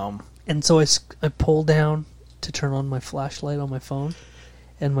 Damn. And so I pull down to turn on my flashlight on my phone,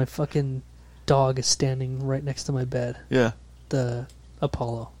 and my fucking dog is standing right next to my bed. Yeah. The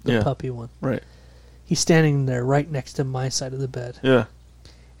Apollo, the Yeah. puppy one. Right. He's standing there right next to my side of the bed. Yeah.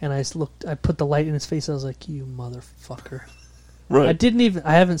 And I put the light in his face. I was like, you motherfucker. Right.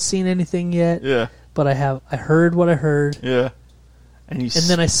 I haven't seen anything yet, Yeah. but I heard what I heard. Yeah. And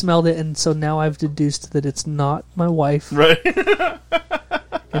Then I smelled it, and so now I've deduced that it's not my wife, Right.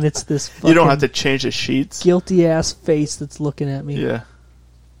 and it's this fucking You don't have to change the sheets. guilty ass face that's looking at me. Yeah.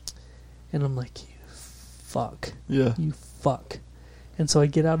 And I'm like, you fuck. Yeah. You fuck. And so I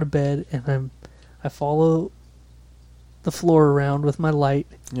get out of bed, and I follow the floor around with my light,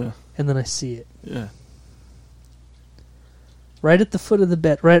 Yeah. and then I see it. Yeah. Right at the foot of the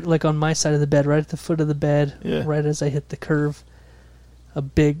bed, right like on my side of the bed, right at the foot of the bed, Yeah. right as I hit the curve, a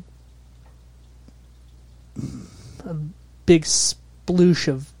big sploosh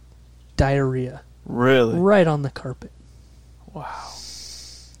of diarrhea Really? right on the carpet. Wow.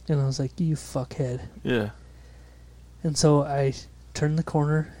 And I was like, you fuckhead. Yeah. And so I turn the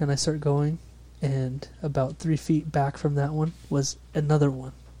corner and I start going, and about 3 feet back from that one was another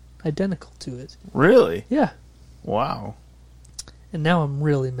one, identical to it. Really? Yeah. Wow. And now I'm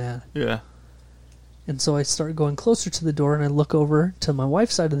really mad. Yeah. And so I start going closer to the door, and I look over to my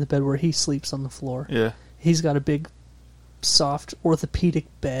wife's side of the bed where he sleeps on the floor. Yeah. He's got a big, soft, orthopedic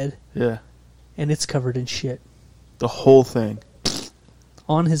bed, Yeah. and it's covered in shit. The whole thing.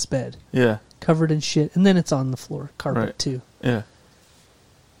 On his bed. Yeah. Covered in shit. And then it's on the floor. Carpet, Right. too. Yeah.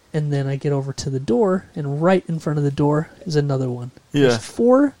 And then I get over to the door, and right in front of the door is another one. Yeah. There's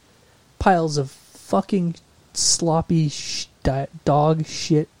 4 piles of fucking sloppy dog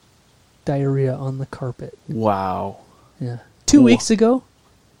shit diarrhea on the carpet. Wow. Yeah. 2 weeks ago,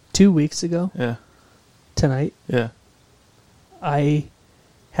 Yeah. tonight, Yeah. I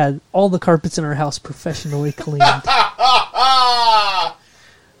had all the carpets in our house professionally cleaned.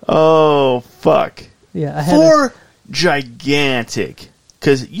 Oh, fuck. Yeah, I had 4 gigantic.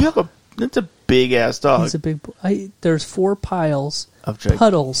 Because that's a big ass dog. he's a big boy. There's 4 piles, Of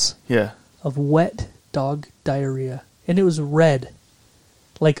puddles Yeah. of wet dog diarrhea. And it was red.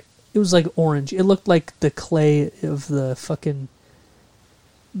 Like, it was like orange. It looked like the clay of the fucking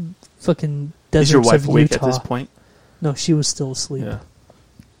deserts Is your wife of awake Utah. at this point? No, she was still asleep. Yeah.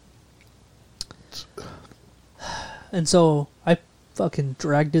 And so I fucking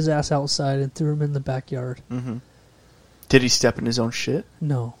dragged his ass outside and threw him in the backyard. Mm-hmm. Did he step in his own shit?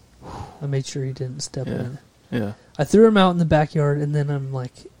 No. I made sure he didn't step in it. Yeah. I threw him out in the backyard, and then I'm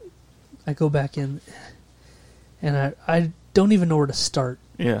like, I go back in, and I don't even know where to start.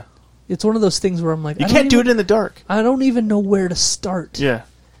 Yeah. It's one of those things where I'm like, You can't do it in the dark. I don't even know where to start. Yeah.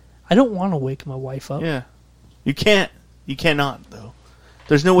 I don't want to wake my wife up. Yeah. You can't. You cannot, though.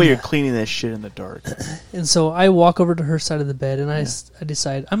 There's no way you're cleaning that shit in the dark. And so I walk over to her side of the bed, and I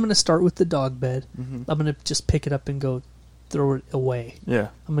decide I'm going to start with the dog bed. Mm-hmm. I'm going to just pick it up and go throw it away. Yeah.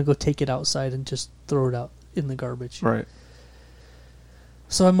 I'm going to go take it outside and just throw it out in the garbage. Right.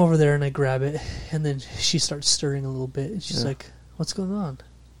 So I'm over there, and I grab it, and then she starts stirring a little bit, and she's like, what's going on?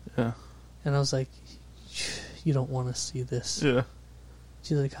 Yeah. And I was like, you don't want to see this. Yeah.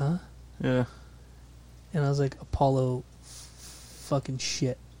 She's like, huh? Yeah. And I was like, Apollo fucking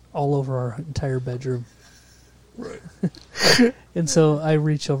shit all over our entire bedroom. Right. And so I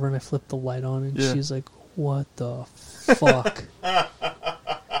reach over and I flip the light on, and she's like, what the fuck?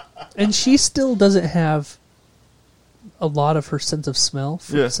 And she still doesn't have a lot of her sense of smell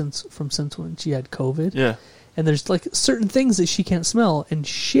since when she had COVID. Yeah. And there's like certain things that she can't smell, and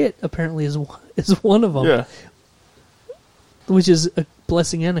shit apparently is one of them. Yeah. Which is a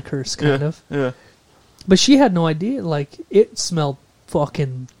blessing and a curse, kind of. Yeah. But she had no idea. Like, it smelled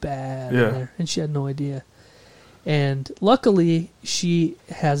fucking bad in Yeah. there, and she had no idea. And luckily, she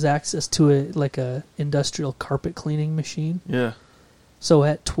has access to a industrial carpet cleaning machine. Yeah. So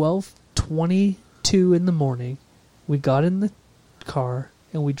at 12:22 in the morning, we got in the car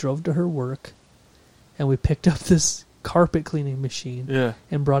and we drove to her work, and we picked up this carpet cleaning machine Yeah.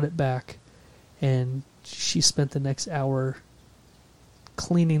 and brought it back, and she spent the next hour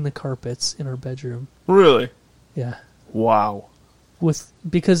cleaning the carpets in our bedroom. Really? Yeah. Wow.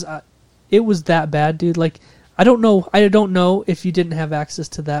 Because it was that bad, dude. Like, I don't know if you didn't have access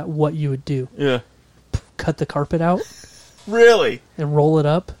to that, what you would do. Yeah. Cut the carpet out Really? and roll it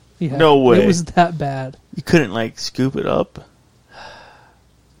up. Yeah. No way. It was that bad. You couldn't, like, scoop it up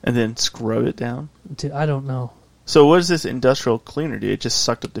and then scrub it down? Dude, I don't know. So what does this industrial cleaner do? It just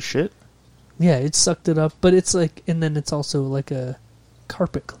sucked up the shit? Yeah, it sucked it up, but it's like, and then it's also like a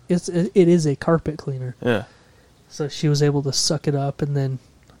carpet. It is a carpet cleaner. Yeah. So she was able to suck it up and then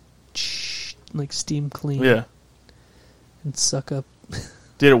like steam clean. Yeah. And suck up.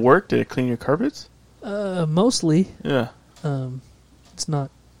 Did it work? Did it clean your carpets? Mostly. Yeah. It's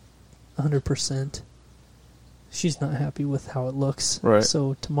not 100%. She's not happy with how it looks. Right.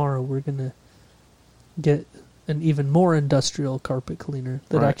 So tomorrow we're gonna get an even more industrial carpet cleaner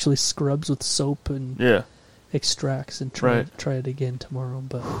that actually scrubs with soap and extracts, and try it again tomorrow.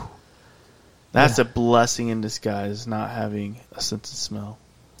 But that's a blessing in disguise, not having a sense of smell.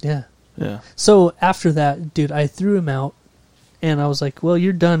 Yeah. Yeah. So after that, dude, I threw him out, and I was like, "Well,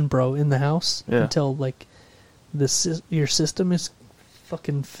 you're done, bro, in the house until like your system is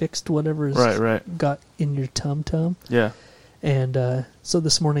fucking fixed. Whatever is got in your tum-tum." Yeah. And so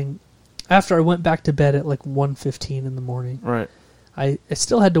this morning, after I went back to bed at like 1:15 in the morning, I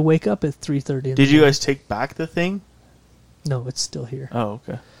still had to wake up at 3:30. Did you guys take back the thing? No, it's still here. Oh,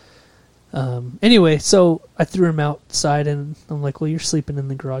 okay. Anyway, so I threw him outside, and I'm like, well, you're sleeping in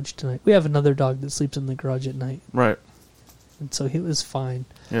the garage tonight. We have another dog that sleeps in the garage at night. Right. And so he was fine.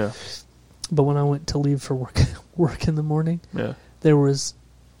 Yeah. But when I went to leave for work in the morning, there was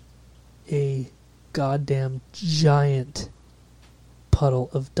a goddamn giant puddle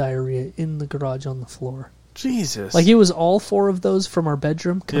of diarrhea in the garage on the floor. Jesus. Like, it was all 4 of those from our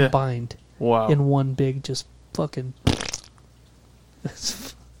bedroom combined. Wow. In one big just fucking...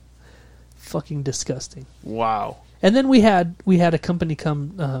 It's fucking disgusting. Wow. And then we had a company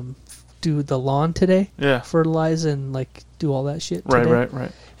come do the lawn today. Yeah. Fertilize and like do all that shit today.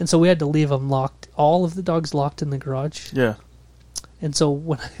 Right. And so we had to leave them locked, all of the dogs locked in the garage. Yeah. And so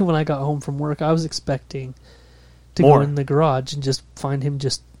when I got home from work, I was expecting to More. go in the garage and just find him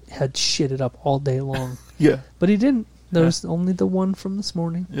just had shitted up all day long. Yeah. But he didn't. There Yeah. was only the one from this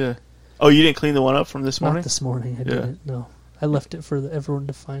morning. Yeah. Oh, you didn't clean the one up from this morning? Not this morning. I Yeah. didn't. No, I left it for everyone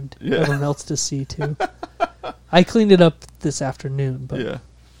to find. Yeah. Everyone else to see too. I cleaned it up this afternoon, but Yeah.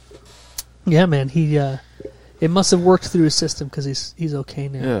 yeah, man, he it must have worked through his system because he's okay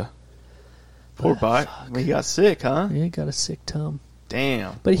now. Yeah. Poor bite. He got sick, huh? Yeah, he got a sick tum.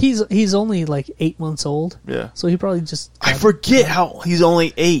 Damn. But he's only like 8 months old, Yeah. so he probably just. I forget how he's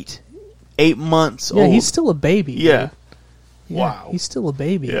only 8. 8 months Yeah, old. he's still a baby. Yeah. dude. Yeah, Wow. he's still a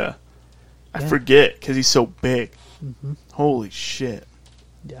baby. Yeah. I Yeah. forget because he's so big. Mhm. Holy shit.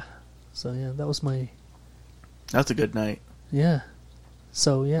 Yeah. So yeah, that was my That's a good night. yeah.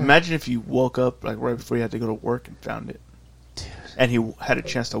 So yeah, Imagine if you woke up like right before you had to go to work and found it. And he had a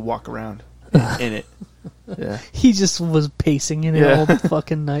chance to walk around in it. Yeah. he just was pacing in it Yeah. all the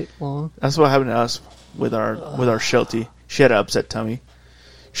fucking night long. That's what happened to us with our Sheltie. She had an upset tummy.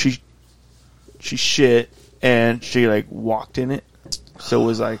 She shit and she like walked in it. So it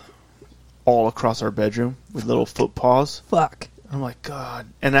was like all across our bedroom with little foot paws. Fuck. I'm like, God.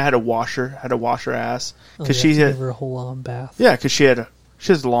 And I had to wash her ass Oh, because you she have to had give her a whole on bath. yeah, because she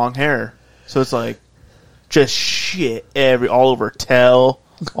has long hair, so it's like just shit all over her tail,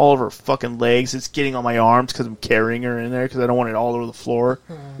 all over her fucking legs. It's getting on my arms because I'm carrying her in there because I don't want it all over the floor.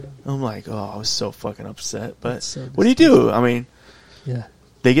 I'm like, oh, I was so fucking upset. But That's so what do you do? I mean, Yeah.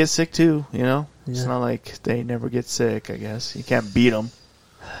 they get sick too, you know. It's Yeah. not like they never get sick. I guess you can't beat them.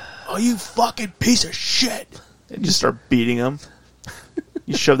 Oh, you fucking piece of shit! And just start beating them.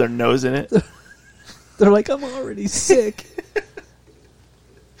 You shove their nose in it. They're like, I'm already sick.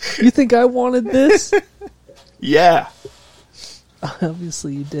 You think I wanted this? Yeah.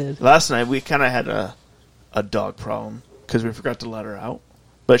 Obviously you did. Last night we kind of had a dog problem because we forgot to let her out.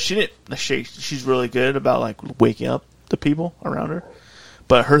 But she didn't. She's really good about like waking up the people around her.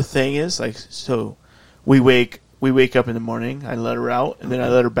 But her thing is like, so we wake up in the morning. I let her out, and then I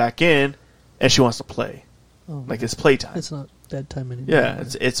let her back in, and she wants to play. Oh, Like it's playtime. it's not bedtime anymore. Yeah,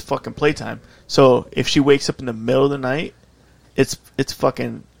 it's fucking playtime. So if she wakes up in the middle of the night, it's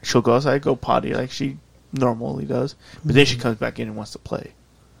fucking. She'll go outside, go potty like she normally does, but then she comes back in and wants to play.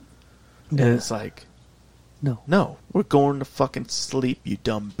 Yeah. And it's like, no, we're going to fucking sleep, you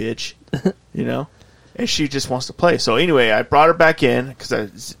dumb bitch. You know, and she just wants to play. So anyway, I brought her back in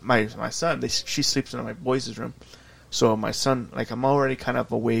because my son, she sleeps in my boys' room. So my son, like, I'm already kind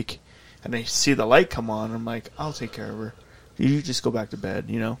of awake, and I see the light come on. I'm like, I'll take care of her. You just go back to bed,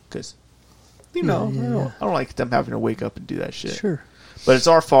 you know, because Yeah. I don't like them having to wake up and do that shit. Sure. But it's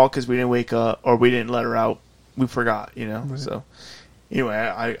our fault because we didn't wake up or we didn't let her out. We forgot, you know. Right. So anyway,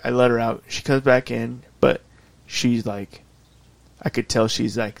 I let her out. She comes back in, but she's like, I could tell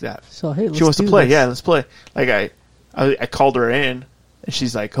she's like that. So hey, let's She wants to do play. this. Yeah, let's play. Like I called her in, and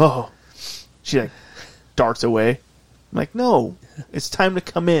she's like, oh, she like darts away. I'm like, no, it's time to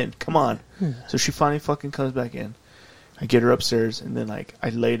come in. Come on. So she finally fucking comes back in. I get her upstairs, and then like I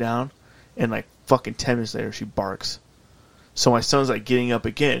lay down, and like fucking 10 minutes later she barks. So my son's like getting up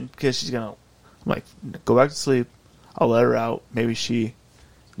again because she's gonna. I'm like, go back to sleep. I'll let her out. Maybe she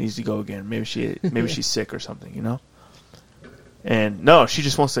needs to go again. Maybe she's sick or something, you know. And no, she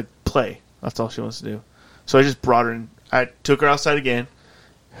just wants to play. That's all she wants to do. So I just brought her in. I took her outside again.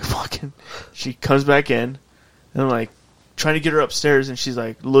 Fucking, she comes back in, and I'm like trying to get her upstairs, and she's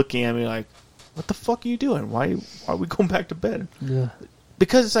like looking at me like, "What the fuck are you doing? Why are we going back to bed?" Yeah.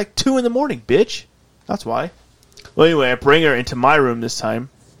 Because it's like 2 a.m, bitch. That's why. Well, anyway, I bring her into my room this time,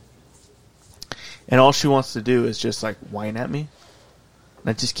 and all she wants to do is just like whine at me. And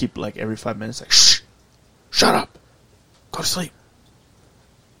I just keep like every 5 minutes like, shh, shut up, go to sleep.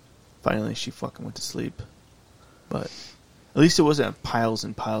 Finally, she fucking went to sleep. But at least it wasn't piles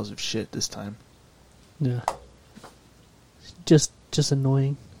and piles of shit this time. Yeah. Just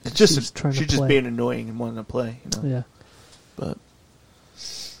annoying. It's just She's trying to she's just play. being annoying and wanting to play, you know. Yeah. But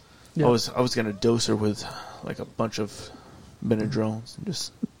Yeah. I was gonna dose her with like a bunch of Benadryls and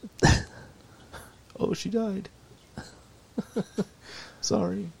just. Oh, she died.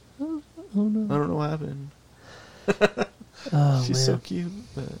 Sorry. Oh no. I don't know what happened. Oh She's man. so cute.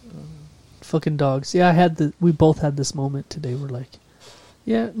 But, Fucking dogs. Yeah, we both had this moment today. We're like,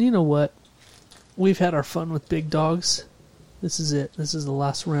 yeah, you know what? We've had our fun with big dogs. This is it. This is the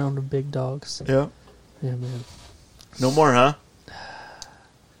last round of big dogs. yeah. Yeah, man. No more, huh? I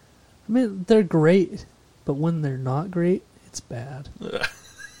mean, they're great, but when they're not great, it's bad.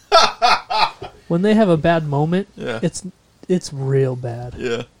 When they have a bad moment, Yeah. it's real bad.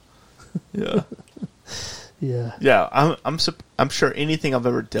 Yeah. Yeah. Yeah. Yeah, I'm sure anything I've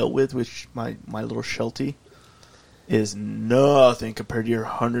ever dealt with my little Sheltie is nothing compared to your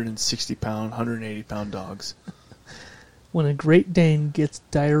 160-pound, 180-pound dogs. When a Great Dane gets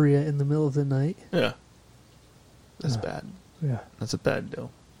diarrhea in the middle of the night. Yeah. That's bad. Yeah. That's a bad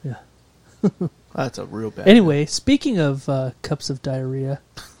deal. Yeah. That's a real bad Anyway, speaking of cups of diarrhea,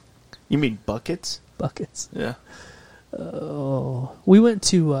 deal. You mean buckets? buckets. Yeah. Oh, we went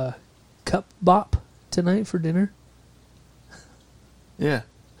to Cup Bop tonight for dinner. Yeah.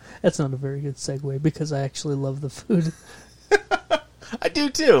 That's not a very good segue because I actually love the food. I do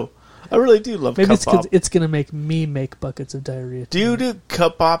too. I really do love Maybe Cup it's 'cause Bop. it's going to make me make buckets of diarrhea. Do you tonight. do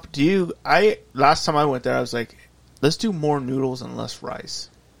Cup Bop? Last time I went there, I was like, let's do more noodles and less rice.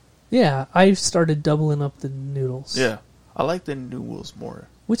 Yeah, I've started doubling up the noodles. Yeah. I like the noodles more.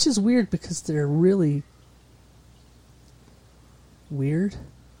 Which is weird because they're really weird.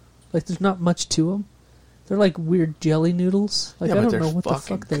 Like, there's not much to them. They're like weird jelly noodles. Like, yeah, I but don't they're know what the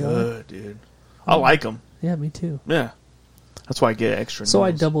fucking fuck they good, dude. I like them. are. Yeah, me too. Yeah. That's why I get extra So I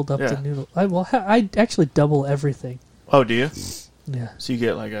noodles. doubled up Yeah. the noodle. I actually double everything. Oh, do you? Yeah, So you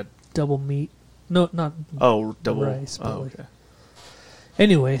get like a... double meat. No, not. Oh, double... Rice, but oh, like- okay.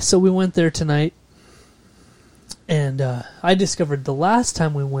 Anyway, so we went there tonight, and I discovered the last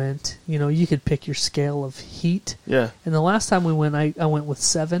time we went, you could pick your scale of heat. Yeah. And the last time we went, I went with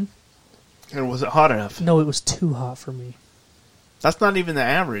 7. And was it hot enough? No, it was too hot for me. That's not even the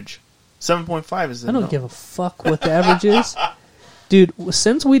average. 7.5 is the I don't give a fuck what the average is. Dude,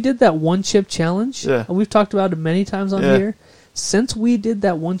 since we did that one chip challenge, Yeah. and we've talked about it many times on Yeah. here, since we did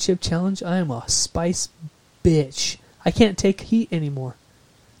that one chip challenge, I am a spice bitch. I can't take heat anymore.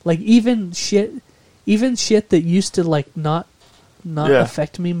 Like, even shit that used to, like, not Yeah.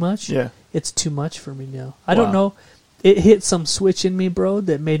 affect me much, Yeah. it's too much for me now. I don't Wow. know. It hit some switch in me, bro,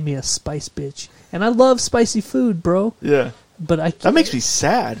 that made me a spice bitch. And I love spicy food, bro, Yeah. but I can't. That makes me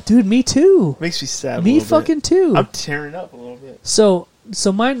sad. Dude, me too. Makes me sad a Me little fucking bit. too. I'm tearing up a little bit. So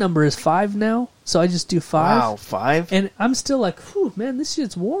my number is 5 now. So I just do 5. Wow, 5? And I'm still like, whew, man, this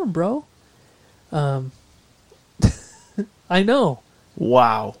shit's warm, bro. I know.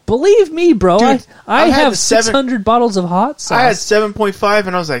 Wow. Believe me, bro. Dude, I I've had have the 7 600 bottles of hot sauce. I had 7.5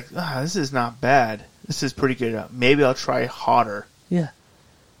 and I was like, this is not bad. This is pretty good. Maybe I'll try hotter. Yeah.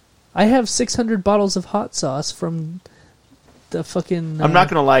 I have 600 bottles of hot sauce from the fucking. I'm not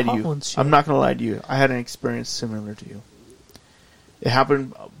going to lie to Hot you. Ones shit. I'm not going to lie to you. I had an experience similar to you. It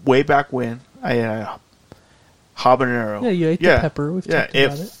happened way back when. I had a habanero. Yeah, you ate the pepper. We've yeah, talked it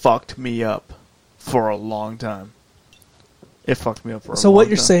about it. fucked me up for a long time. It fucked me up for a long time. So what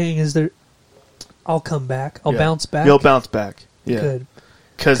you're saying is I'll come back. I'll Yeah. bounce back. You'll bounce back. Yeah. Good.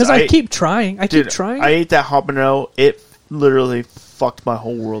 Because Because I keep trying. I keep trying. I ate that habanero. It literally fucked my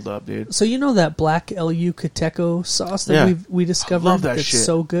whole world up, dude. So you know that black LU Cateco sauce that Yeah. we discovered I love that that's shit.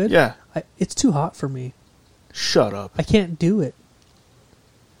 so good? Yeah. It's too hot for me. Shut up. I can't do it.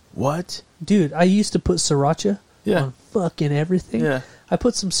 What? Dude, I used to put sriracha Yeah. on fucking everything. Yeah. I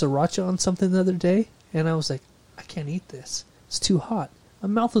put some sriracha on something the other day, and I was like, I can't eat this. It's too hot. My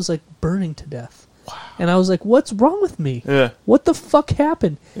mouth was like burning to death. Wow. And I was like, what's wrong with me? Yeah. What the fuck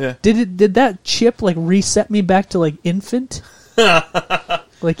happened? Yeah. Did that chip like reset me back to like infant?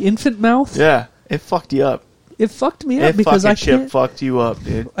 Like infant mouth? Yeah. It fucked you up. It fucked me up It because fucking I chip can't fucked you up,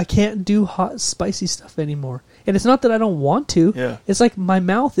 dude. I can't do hot spicy stuff anymore. And it's not that I don't want to. Yeah. It's like my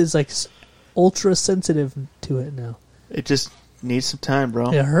mouth is like ultra sensitive to it now. It just needs some time,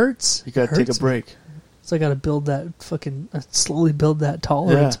 bro. It hurts. You gotta It take a hurts me. break. So I got to build that slowly build that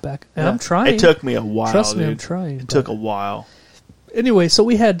tolerance Yeah. back. And Yeah. I'm trying. It took me a while, Trust me, dude. I'm trying. It took but- a while. Anyway, so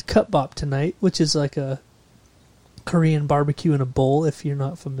we had Cup Bop tonight, which is like a Korean barbecue in a bowl. If you're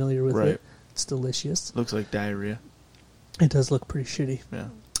not familiar with Right. it, it's delicious. Looks like diarrhea. It does look pretty shitty. Yeah.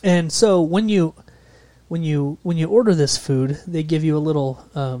 And so when you order this food, they give you a little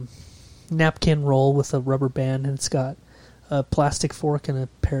napkin roll with a rubber band, and it's got a plastic fork and a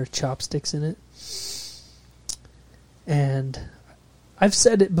pair of chopsticks in it. And I've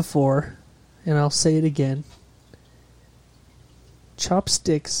said it before, and I'll say it again.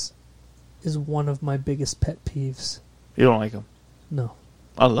 Chopsticks is one of my biggest pet peeves. You don't like them. No.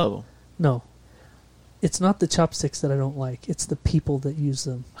 I love them. No. It's not the chopsticks that I don't like. It's the people that use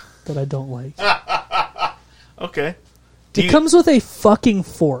them that I don't like. Okay. It comes with a fucking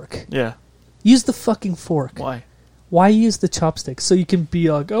fork. Yeah. Use the fucking fork. Why? Why use the chopsticks? So you can be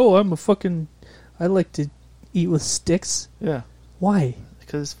like, oh, I like to eat with sticks. Yeah. Why?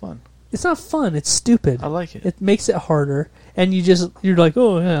 Because it's fun. It's not fun. It's stupid. I like it. It makes it harder. And you're like,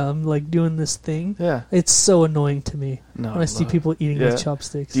 oh, yeah, I'm like doing this thing. Yeah. It's so annoying to me No. when I see people eating Yeah. with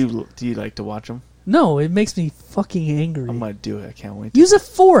chopsticks. Do you like to watch them? No, it makes me fucking angry. I'm gonna do it. I can't wait. To. Use a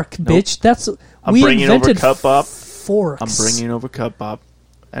fork, bitch. That's I'm we bringing over invented Cup Bop. forks. I'm bringing over Cup Bop,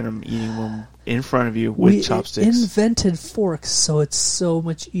 and I'm eating them in front of you with we chopsticks. invented forks, so it's so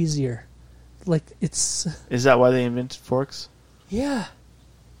much easier. Like it's Is that why they invented forks? yeah.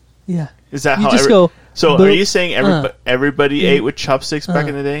 Is that You how? just go. So boop, are you saying everybody ate with chopsticks back uh.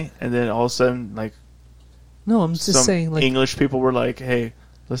 in the day, and then all of a sudden, like No, I'm just some saying. Like English people were like, "Hey,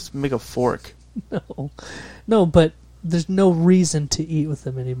 let's make a fork." no, but there's no reason to eat with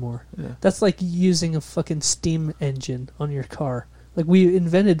them anymore. Yeah. That's like using a fucking steam engine on your car. Like we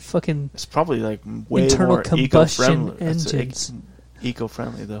invented fucking. It's probably like way Internal more combustion eco-friendly. It's engines.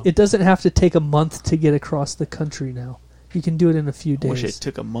 Eco-friendly though. It doesn't have to take a month to get across the country now. You can do it in a few I wish days. it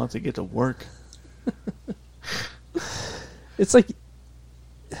took a month to get to work. It's like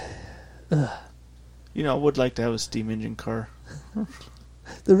You know, I would like to have a steam engine car.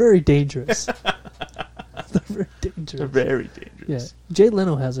 they're very dangerous. They're very dangerous. They're very Yeah, dangerous. Jay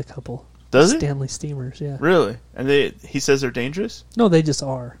Leno has a couple. Does he? Stanley Steamers? Yeah. Really? And he says they're dangerous? No, they just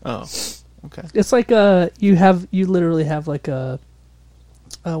are. Oh, okay. It's like you literally have like a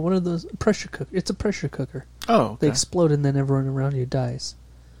one of those pressure cooker. It's a pressure cooker. Oh, They okay. explode and then everyone around you dies.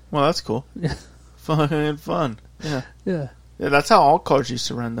 Well, that's cool. Yeah. Fun. Yeah. Yeah. Yeah, that's how all cars used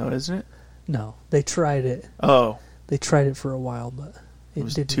to run, though, isn't it? No, they tried it. Oh, They tried it for a while, but it it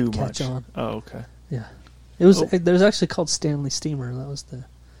was didn't too catch much. on. Oh, okay. Yeah. It was. Oh. There was actually called Stanley Steamer. That was the.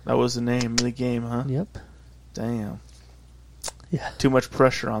 That was the name of the game, huh? Yep. Damn. Yeah. Too much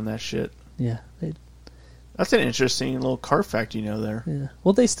pressure on that shit. Yeah. That's an interesting little car fact you know there. Yeah.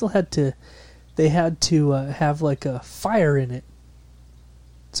 Well, they still had to. They had to have like a fire in it.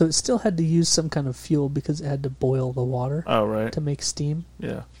 So it still had to use some kind of fuel because it had to boil the water Oh, right. to make steam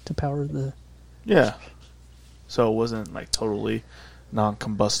Yeah. to power the. Yeah. So it wasn't, like, totally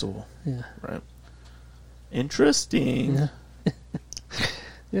non-combustible. Yeah. Right. Interesting. Yeah.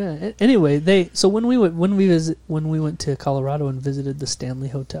 Yeah. Anyway, so when we went to Colorado and visited the Stanley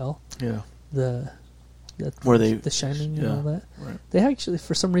Hotel, Yeah. where they- the Shining and yeah, all that, right. they actually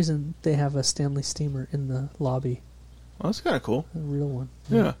for some reason they have a Stanley Steamer in the lobby, Well, that's kind of cool. a real one.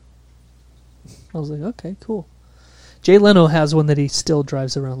 Yeah. I was like, okay, cool. Jay Leno has one that he still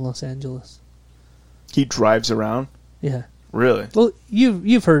drives around Los Angeles. He drives around? Yeah. Really? Well,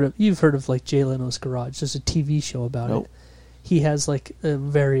 you've heard of like Jay Leno's Garage. There's a TV show about Nope. it. He has like a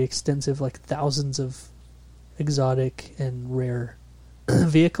very extensive, like thousands of exotic and rare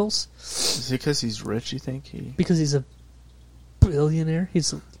vehicles. Is it because he's rich, you think? Because he's a billionaire.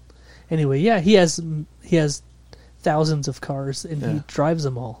 Anyway. Yeah, he has thousands of cars and he Yeah. drives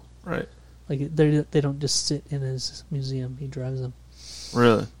them all. Right. Like they don't just sit in his museum. He drives them.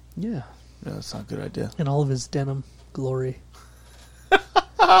 Really? Yeah, Yeah, that's not a good idea. in all of his denim glory.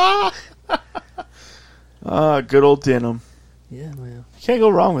 Good old denim. Yeah, man. You can't go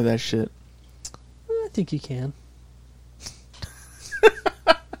wrong with that shit. I think you can.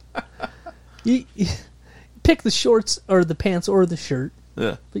 you pick the shorts or the pants or the shirt,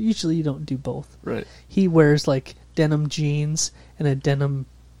 Yeah. but usually you don't do both. Right. He wears like denim jeans and a denim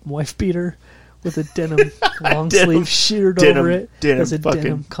wife beater with a denim long Denim- sleeve shirt denim- over it. denim Has a fucking-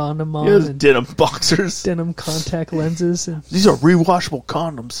 denim condom on He has and denim boxers. denim contact lenses. And These are rewashable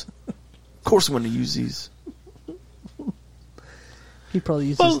condoms. Of course I'm going to use these. he probably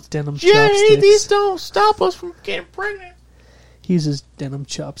uses Well, denim Jay, chopsticks. these don't stop us from getting pregnant. He uses denim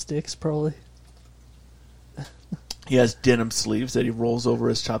chopsticks probably. He has denim sleeves that he rolls over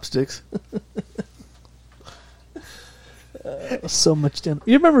his chopsticks. So much denim.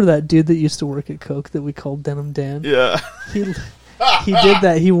 You remember that dude that used to work at Coke that we called Denim Dan? Yeah. He did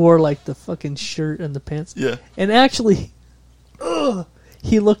that. He wore like the fucking shirt and the pants. Yeah. And actually,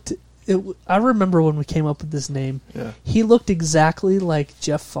 he looked. I remember when we came up with this name. Yeah. He looked exactly like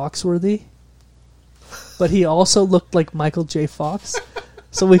Jeff Foxworthy, but he also looked like Michael J. Fox.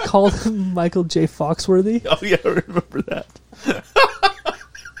 So we called him Michael J. Foxworthy. Oh, yeah, I remember that.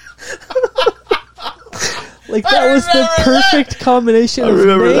 Like that was the perfect combination of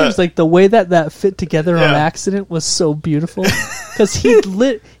remember names. that. Like the way that fit together on Yeah. accident was so beautiful. Because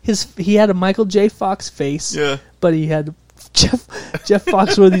he had a Michael J. Fox face, Yeah. but he had Jeff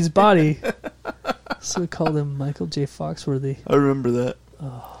Foxworthy's body. So we called him Michael J. Foxworthy. I remember that.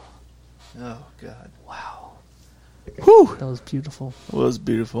 Oh, God. wow. Whew. That was beautiful. It was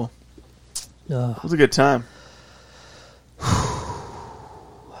beautiful. It Ugh. was a good time.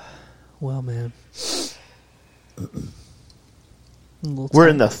 Well, man. We're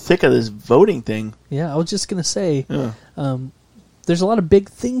in the thick of this voting thing. Yeah, I was just going to say, Yeah. there's a lot of big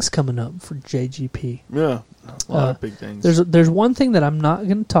things coming up for JGP. Yeah. A lot of big things. There's one thing that I'm not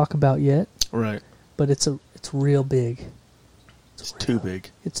going to talk about yet. Right. but it's real big. It's too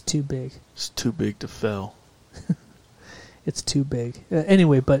big. It's too big. It's too big to fail. It's too big.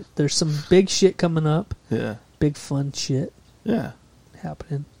 Anyway, but there's some big shit coming up. Yeah. Big fun shit Yeah.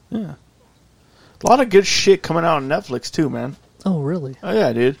 happening. Yeah. A lot of good shit coming out on Netflix too, man. Oh, really? Oh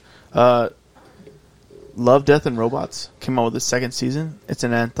yeah, dude. Love, Death, and Robots came out with the second season. It's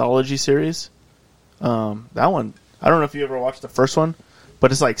an anthology series. That one, I don't know if you ever watched the first one,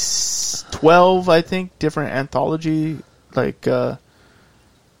 but it's like 12, I think, different anthologies.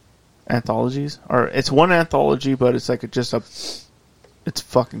 Or it's one anthology, but it's like it's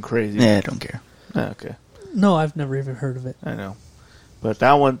fucking crazy. Yeah, I don't care. Yeah, okay. No, I've never even heard of it. I know. But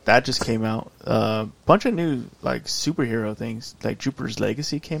that one, that just came out. Bunch of new, like, superhero things. Like, Jupiter's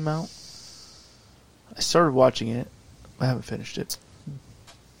Legacy came out. I started watching it. I haven't finished it.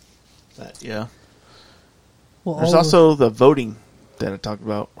 But, yeah. Well, There's also the voting that I talked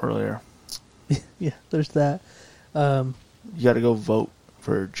about earlier. yeah, there's that. You got to go vote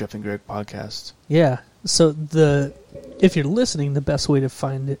for Jeff and Greg podcast. Yeah. So if you're listening, the best way to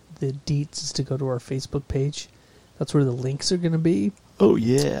find the deets is to go to our Facebook page. That's where the links are going to be. Oh,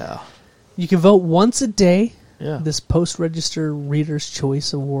 yeah. You can vote once a day. Yeah. This post-register Reader's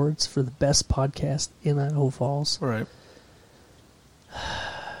Choice Awards for the best podcast in Idaho Falls. All right.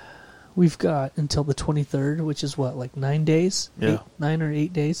 We've got until the 23rd, which is what, like 9 days? Yeah. 9 or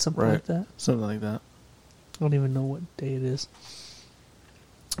 8 days, something Right. like that. Something like that. I don't even know what day it is.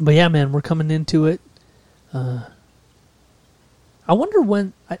 But yeah, man, we're coming into it. I wonder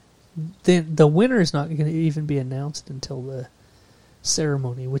when... The winner is not going to even be announced until the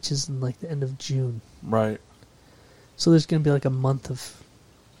ceremony, which is in like the end of June. Right. So there's going to be like a month of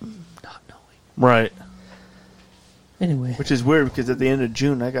not knowing. Right. Anyway, Which is weird because at the end of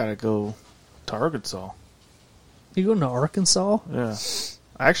June, I got to go to Arkansas. you going to Arkansas? Yeah.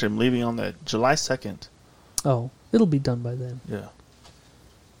 Actually, I'm leaving on the July 2nd. Oh, it'll be done by then. Yeah.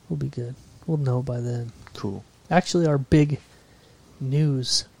 We'll be good. We'll know by then. Cool. Actually, our big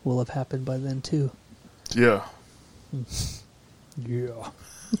news will have happened by then too. Yeah. Yeah.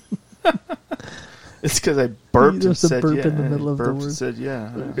 It's because I burped and There's a said burp yeah. in the middle of the burped word. and said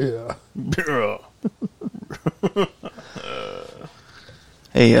yeah. Yeah.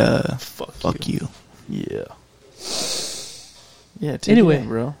 Hey, Fuck you. Yeah. Yeah. Take Anyway. it in,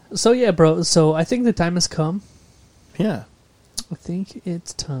 bro. So yeah, bro. So I think the time has come. Yeah. I think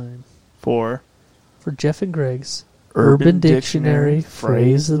it's time For for Jeff and Greg's Urban Urban Dictionary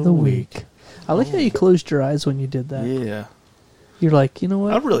Phrase of the Week. I like how you closed your eyes when you did that. Yeah. You're like, you know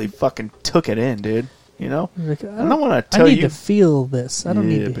I what? really fucking took it in, dude. You know? You're like, I don't want to tell I need you. to feel this. I don't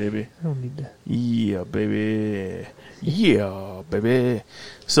yeah, need to. baby. I don't need to. Yeah, baby. Yeah, baby.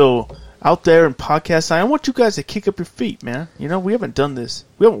 So, out there in podcast land, I want you guys to kick up your feet, man. You know, we haven't done this.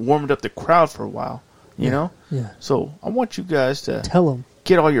 We haven't warmed up the crowd for a while, you know? Yeah. So, I want you guys to Tell them.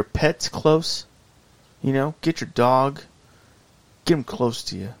 get all your pets close. You know, get your dog. Get him close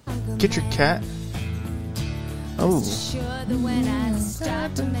to you. Get your cat. Oh, Sure that when I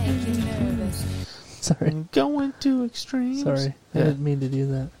start to make you nervous. Sorry. I'm going to extremes. Sorry. I Yeah. didn't mean to do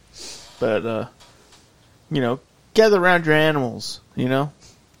that. But, you know, gather around your animals, you know?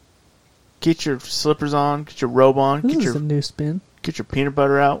 Get your slippers on, get your robe on, This get is your a new spin. get your peanut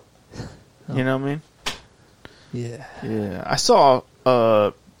butter out. Oh. You know what I mean? Yeah. Yeah. I saw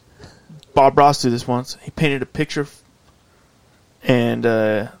Bob Ross do this once. He painted a picture, and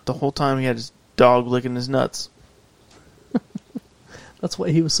the whole time he had his dog licking his nuts. That's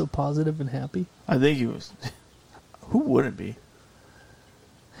why he was so positive and happy. I think he was. Who wouldn't be?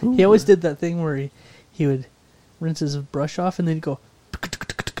 He always did that thing where he would rinse his brush off and then he'd go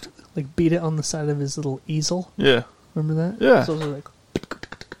like beat it on the side of his little easel. Yeah. Remember that? Yeah. So it was like,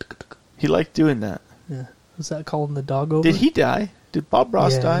 He liked doing that. yeah. Was that calling the dog over? Did he die? Did Bob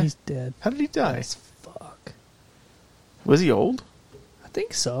Ross yeah, die? he's dead. How did he die? As fuck. Was he old? I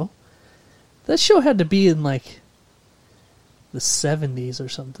think so. That show had to be in like the 70s or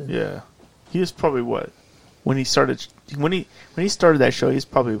something. Yeah. He was probably what? When he started when he started that show, he was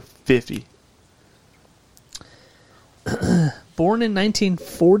probably 50. Born in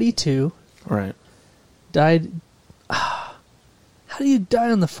 1942, Right. died. How do you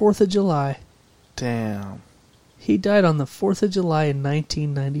die on the 4th of July? Damn. He died on the 4th of July in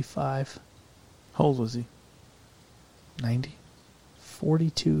 1995. How old was he? 90?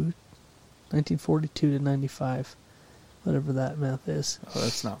 1942 to 95. Whatever that math is. Oh,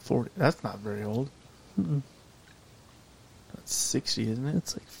 that's not 40. That's not very old. Mm-mm. That's 60, isn't it?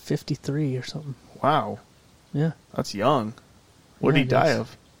 It's like 53 or something. Wow. Yeah. That's young. What Yeah, did he die it is.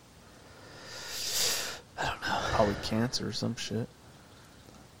 of? I don't know. Probably cancer or some shit.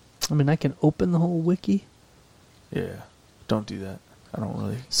 I mean, I can open the whole wiki. Yeah. Don't do that. I don't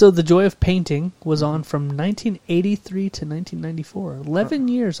really. So The Joy of Painting was on from 1983 to 1994. 11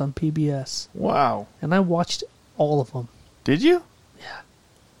 years on PBS. Wow. And I watched all of them. Did you?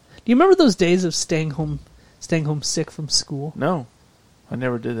 Do you remember those days of staying home sick from school? No. I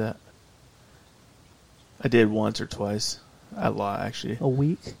never did that. I did once or twice. A lot, actually. A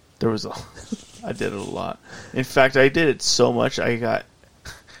week? There was a... I did it a lot. In fact, I did it so much, I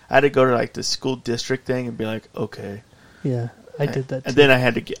had to go to, like, the school district thing and be like, okay. Yeah, I did that too. And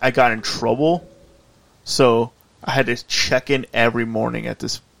then I got in trouble, so I had to check in every morning at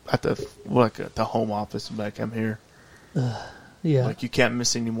the home office and be like, I'm here. Yeah. Like, you can't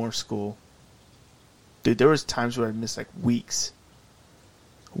miss any more school. Dude, there was times where I missed, like, weeks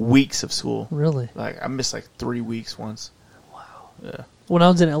of school. Really? Like, I missed, like, 3 weeks once. Wow. Yeah. When I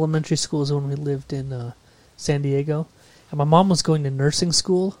was in elementary school is when we lived in San Diego. And my mom was going to nursing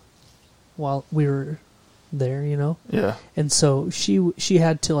school while we were there, you know? Yeah. And so she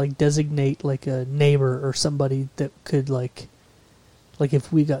had to, like, designate, like, a neighbor or somebody that could, like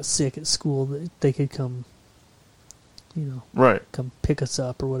if we got sick at school, they could come, you know, Right. come pick us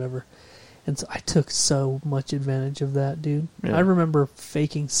up or whatever. And so I took so much advantage of that, dude. Yeah. I remember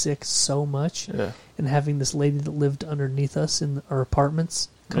faking sick so much Yeah. and having this lady that lived underneath us in our apartments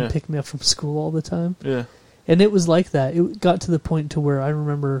come Yeah. pick me up from school all the time. Yeah. And it was like that. It got to the point to where I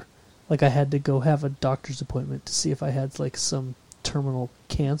remember, like, I had to go have a doctor's appointment to see if I had, like, some terminal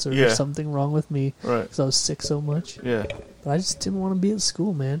cancer or Yeah. something wrong with me Right. because I was sick so much. Yeah. But I just didn't want to be at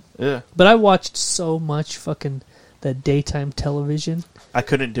school, man. Yeah. But I watched so much fucking that daytime television. I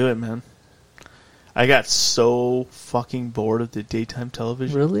couldn't do it, man. I got so fucking bored of the daytime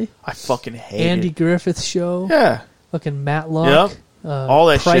television. Really? I fucking hate Andy it. Griffith Show. Yeah. Fucking Matlock. Yep. All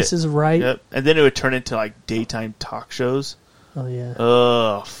that Price shit. is Right. Yep. And then it would turn into, like, daytime talk shows. Oh, yeah.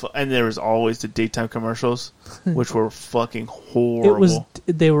 And there was always the daytime commercials, which were fucking horrible. It was.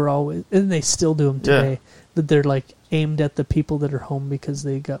 They were always, and they still do them Yeah. today. That they're like aimed at the people that are home because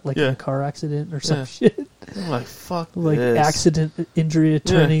they got like in Yeah. a car accident or some Yeah. shit. I'm like, fuck Like this. accident injury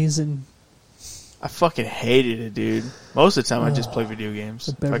attorneys and I fucking hated it, dude. Most of the time, I just play video games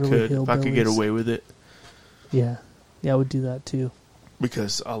the if I Beverly could. If I could get Hillbillies. away with it, yeah, I would do that too.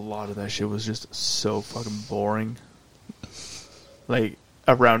 because a lot of that shit was just so fucking boring. Like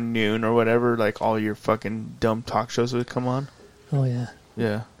around noon or whatever, like all your fucking dumb talk shows would come on. Oh yeah,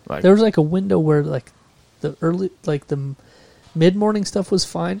 Yeah, like there was like a window where like the mid morning stuff was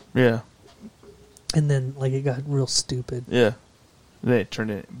fine, yeah, and then like it got real stupid. yeah. Then it turned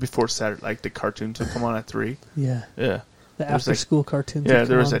it before Saturday, like the cartoons would come on at 3. Yeah, Yeah, the There was, after like- school cartoons. yeah. would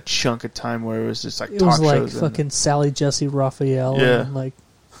There come was on. a chunk of time where it was just like It talk was like shows. and- fucking Sally Jesse Raphael Yeah. and like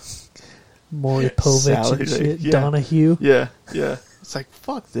Maury Povich Sally, and like, shit. yeah. Donahue. yeah, yeah. It's like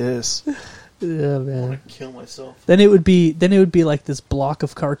fuck this. Yeah, I man. want to kill myself. Then it would be like this block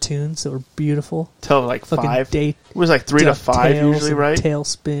of cartoons that were beautiful. Till like Fucking 5. Day, It was like 3 to 5 DuckTales usually, and right?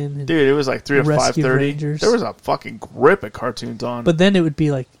 Tailspin. And, Dude, it was like 3 to Rescue 5:30. Rangers. There was a fucking grip of cartoons on. but then it would be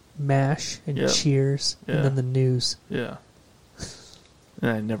like MASH and Yeah. Cheers Yeah. and then the news. yeah,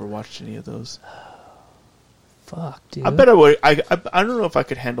 and I never watched any of those. Fuck, dude. I bet I would. I don't know if I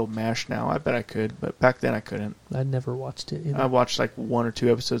could handle MASH now. I bet I could, but back then I couldn't. I never watched it either. I watched like 1 or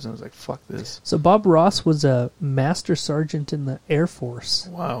 2 episodes and I was like, "Fuck this." So Bob Ross was a master sergeant in the Air Force.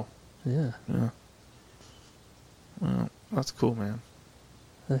 Wow. Yeah. Yeah. Well, that's cool, man.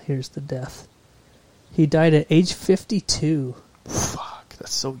 Here's the death. He died at age 52 Fuck,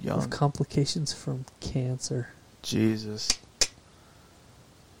 that's so of young. complications from cancer. Jesus.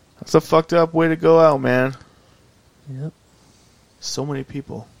 That's a fucked up way to go out, man. Yep. So many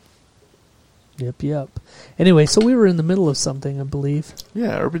people. Yep. Anyway, so we were in the middle of something, I believe.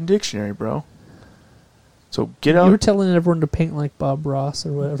 Yeah, Urban Dictionary, bro. So get You were out. telling everyone to paint like Bob Ross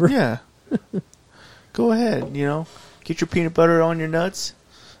or whatever. Yeah. Go ahead, get your peanut butter on your nuts.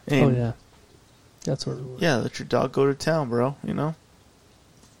 And Oh, yeah. That's what it was. yeah, let your dog go to town, bro.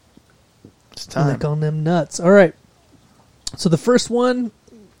 It's time. Lick on them nuts. All right. So the first one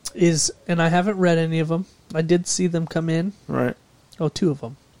is, and I haven't read any of them. I did see them come in. Right. Oh, 2 of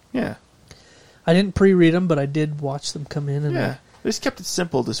them. Yeah. I didn't pre-read them, but I did watch them come in. And Yeah. We just kept it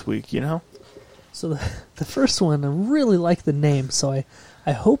simple this week, So the first one, I really like the name, so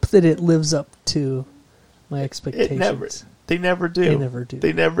I hope that it lives up to my expectations. They never do. They never do.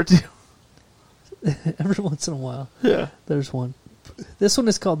 They never do. Every once in a while, Yeah. there's one. This one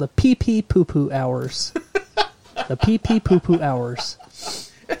is called the PP Poo Poo Hours. The PP Poo Poo Hours.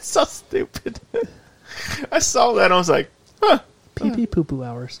 It's so stupid. I saw that and I was like, huh. Pee-pee poo-poo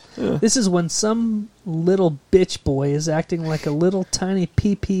hours. This is when some little bitch boy is acting like a little tiny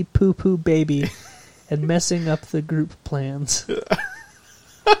pee-pee poo-poo baby and messing up the group plans.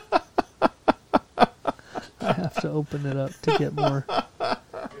 I have to open it up to get more.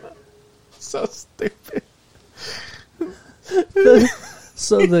 So stupid.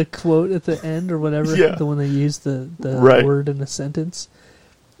 So the quote at the end or whatever, Yeah. the one they use the Right. word in a sentence,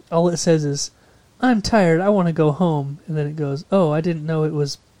 all it says is, "I'm tired, I want to go home." And then it goes, "Oh, I didn't know it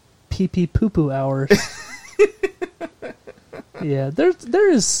was pee-pee poo-poo hours." Yeah,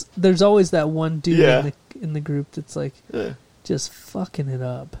 there's always that one dude Yeah. in the group that's like Yeah. just fucking it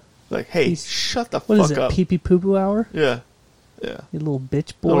up. Like, hey, He's- shut the What fuck is it, up. pee-pee poo-poo hour? Yeah. Yeah. You little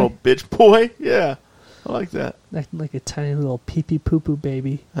bitch boy. Little bitch boy. Yeah. I like that. Acting like a tiny little pee-pee poo-poo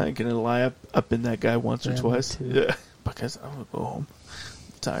baby. I ain't gonna lie up in that guy once or Yeah, me twice. too. Yeah. Because I'm gonna go home.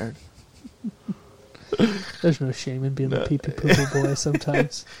 I'm tired. There's no shame in being No. a pee-pee poo-poo boy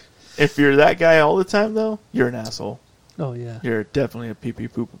sometimes. If you're that guy all the time, though, you're an asshole. Oh, yeah. You're definitely a pee-pee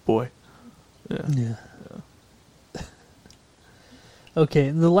poop boy. Yeah. Yeah. Okay,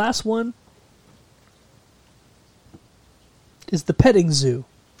 and the last one is the petting zoo.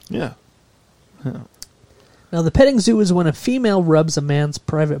 Yeah. Now, the petting zoo is when a female rubs a man's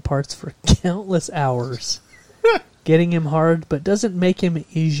private parts for countless hours, getting him hard but doesn't make him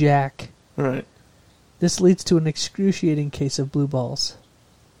ejac. Right. This leads to an excruciating case of blue balls.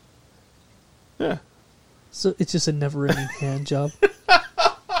 Yeah. So it's just a never-ending hand job.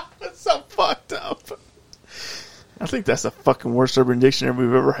 That's so fucked up. I think that's the fucking worst Urban Dictionary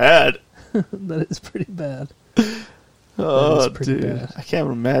we've ever had. That is pretty bad. Oh, pretty dude. bad. I can't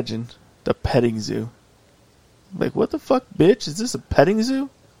imagine the petting zoo. Like, what the fuck, bitch? Is this a petting zoo?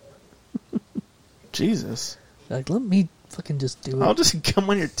 Jesus. Like, let me fucking just do it. I'll just come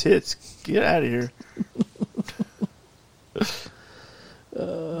on your tits. Get out of here.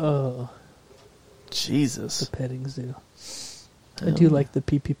 Oh, Jesus. the petting zoo. I do like the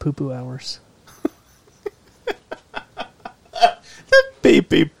pee-pee poo-poo hours. Pee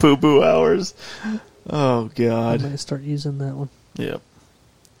pee poo poo hours. Oh, I God. might start using that one. Yep.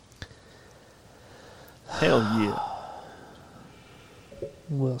 Hell yeah.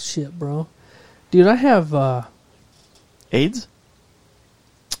 Well, shit, bro. Dude, I have, AIDS?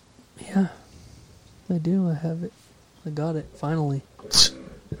 yeah. I do. I have it. I got it, finally.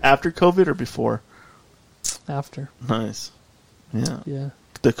 After COVID or before? After. Nice. Yeah. Yeah.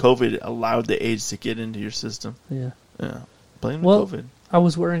 The COVID allowed the AIDS to get into your system. Yeah. Yeah. Blame Well, the COVID. I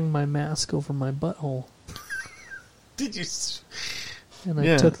was wearing my mask over my butthole, Did you? and I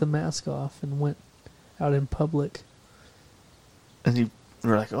Yeah. took the mask off and went out in public. And you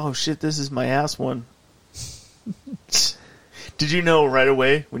were like, oh shit, this is my ass one. Did you know right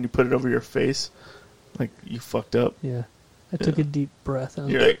away when you put it over your face? Like, you fucked up? Yeah. I took a deep breath, and I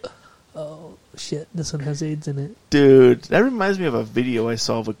was You're like, like, oh, shit, this one has AIDS in it. dude, that reminds me of a video I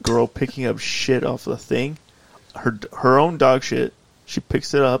saw of a girl picking up shit off the thing. Her own dog shit. She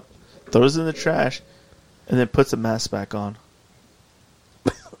picks it up, throws it in the trash, and then puts a mask back on.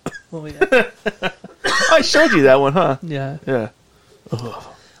 Oh, yeah. I showed you that one, huh? Yeah. Yeah.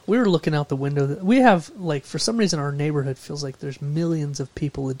 We were looking out the window. We have, like, for some reason, our neighborhood feels like there's millions of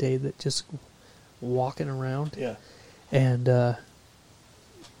people a day that just walking around. Yeah. And a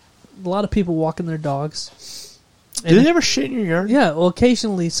lot of people walking their dogs. Do they ever shit in your yard? Yeah, well,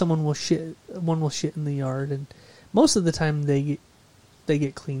 occasionally someone will shit. One will shit in the yard, and most of the time they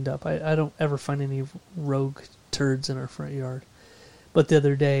get cleaned up. I don't ever find any rogue turds in our front yard. But the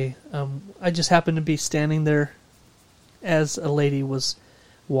other day, I just happened to be standing there as a lady was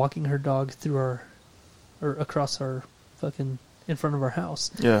walking her dog through across our fucking in front of our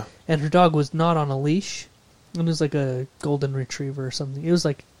house, Yeah. and her dog was not on a leash. It was like a golden retriever or something. It was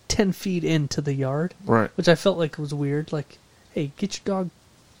like 10 feet into the yard. Right. Which I felt like was weird. Like, hey, get your dog.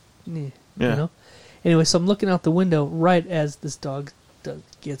 Yeah. Yeah. You know? Anyway, so I'm looking out the window right as this dog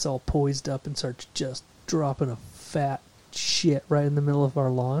gets all poised up and starts just dropping a fat shit right in the middle of our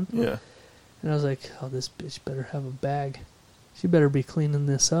lawn. Yeah. And I was like, oh, this bitch better have a bag. She better be cleaning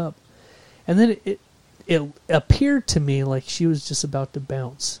this up. And then it appeared to me like she was just about to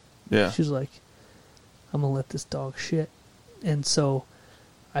bounce. Yeah. She was like, I'm going to let this dog shit. And so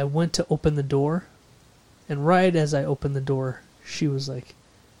I went to open the door, and right as I opened the door, she was like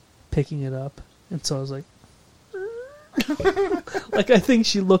picking it up. And so I was like, like, I think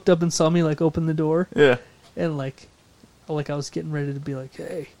she looked up and saw me like open the door, Yeah. and like I was getting ready to be like,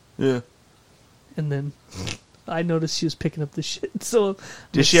 hey. Yeah. And then I noticed she was picking up the shit. So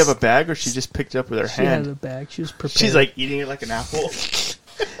Did she have a bag, or she just picked it up with her she hand? had a bag. She was prepared. She's like eating it like an apple.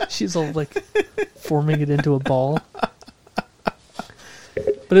 She's all like forming it into a ball.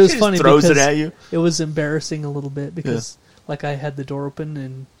 But it was She just funny throws because it at you. it was embarrassing a little bit because like I had the door open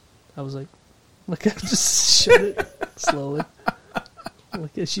and I was like I just shut it slowly.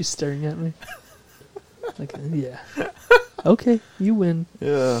 Like as she's staring at me. Like yeah. Okay, you win.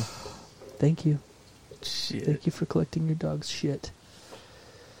 Yeah. Thank you. Shit. Thank you for collecting your dog's shit.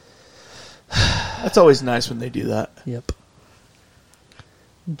 That's always nice when they do that. Yep.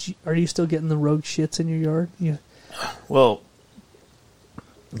 Are you still getting the rogue shits in your yard? Yeah. Well,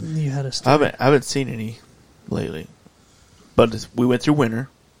 You had a I story. haven't seen any lately. But we went through winter,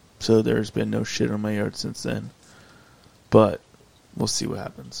 so there's been no shit on my yard since then. But we'll see what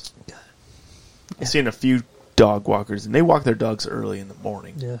happens. I've seen a few dog walkers, and they walk their dogs early in the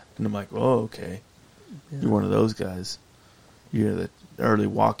morning. Yeah. And I'm like, oh, okay. Yeah. You're one of those guys. You're the early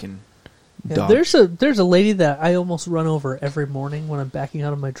walking Yeah, dog. there's a lady that I almost run over every morning when I'm backing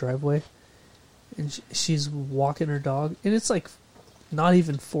out of my driveway, and she's walking her dog, and it's like not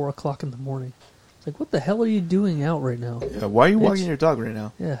even 4 o'clock in the morning. It's like, what the hell are you doing out right now? Yeah, why are you Bitch. walking your dog right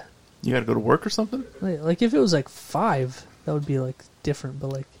now? Yeah, You got to go to work or something? like if it was like 5, that would be like different, but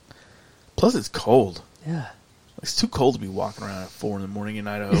like Plus, it's cold. yeah, It's too cold to be walking around at 4 in the morning in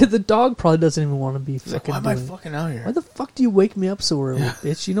Idaho. the dog probably doesn't even want to be He's like, fucking. why am I doing- fucking out here? Why the fuck do you wake me up so early,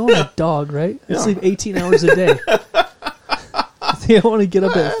 bitch? You know I'm a dog, right? I Yeah. sleep 18 hours a day. I think I want to get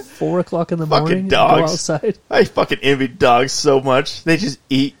up at 4 o'clock in the Fucking morning and go dogs. outside. I fucking envy dogs so much. They just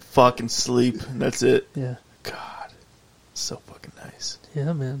eat, fucking sleep, and that's it. Yeah, God, so fucking nice.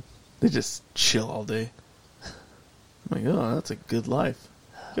 yeah, man. They just chill all day. I'm like, oh, that's a good life.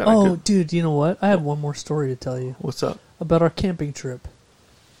 Got a Oh, good- dude, you know what? I have one more story to tell you What's up? about our camping trip.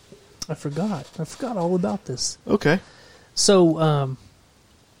 I forgot all about this. Okay. So,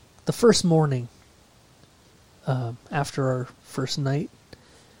 the first morning, after our first night,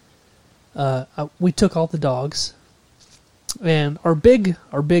 we took all the dogs, and our big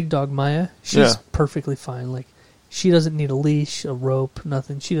dog Maya, she's Yeah. perfectly fine. Like, she doesn't need a leash, a rope,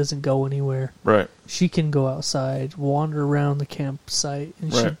 nothing. She doesn't go anywhere. Right. She can go outside, wander around the campsite,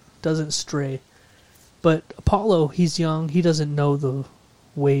 and she Right. doesn't stray. But Apollo, he's young. He doesn't know the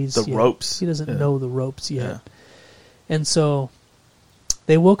ways The yet. ropes. He doesn't Yeah. know the ropes yet. Yeah. And so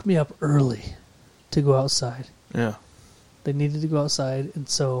they woke me up early to go outside. Yeah. They needed to go outside. And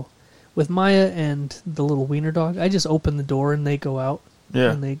so with Maya and the little wiener dog, I just open the door and they go out.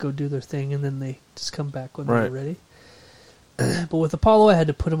 Yeah. And they go do their thing, and then they just come back when Right. they're ready. But with Apollo, I had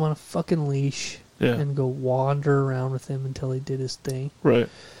to put him on a fucking leash Yeah. and go wander around with him until he did his thing. Right.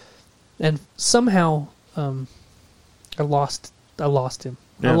 And somehow, I lost him.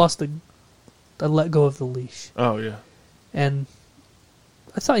 Yeah. I let go of the leash, Oh, yeah. and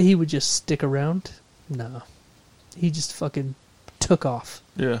I thought he would just stick around. No, he just fucking took off.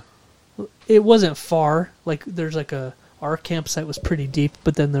 Yeah. It wasn't far. Like there's like our campsite was pretty deep,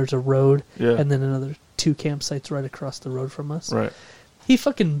 but then there's a road, Yeah. and then another 2 campsites right across the road from us. Right. He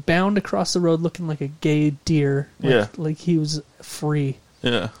fucking bound across the road looking like a gay deer. Like, Yeah. like he was free.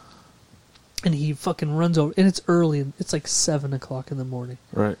 Yeah. And he fucking runs over, and it's early, and it's like 7 o'clock in the morning.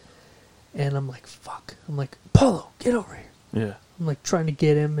 Right. And I'm like, fuck. I'm like, Apollo, get over here. Yeah. I'm like trying to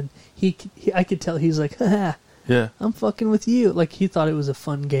get him, and I could tell he's like, haha, Yeah. I'm fucking with you. Like he thought it was a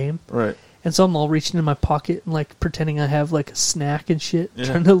fun game. Right. And so I'm all reaching in my pocket and like pretending I have like a snack and shit, Yeah.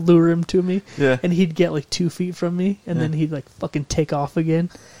 trying to lure him to me. Yeah. And he'd get like 2 feet from me, and Yeah. then he'd like fucking take off again.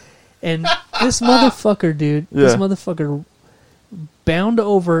 And this motherfucker, dude, this Yeah. motherfucker bound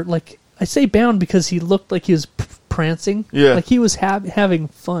over, like, I say bound because he looked like he was prancing. Yeah. Like he was having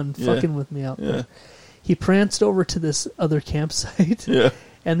fun Yeah. fucking with me out Yeah. there. He pranced over to this other campsite. Yeah.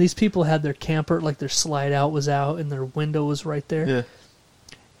 And these people had their camper, like their slide out was out and their window was right there. Yeah.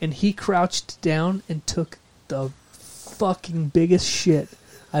 And he crouched down and took the fucking biggest shit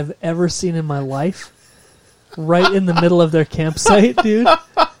I've ever seen in my life. Right in the middle of their campsite, dude.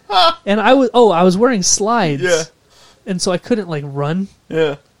 And I was wearing slides. Yeah. And so I couldn't like run.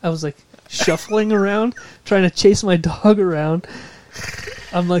 Yeah. I was like shuffling around, trying to chase my dog around.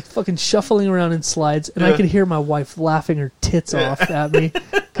 I'm like fucking shuffling around in slides, and I Yeah. could hear my wife laughing her tits off at me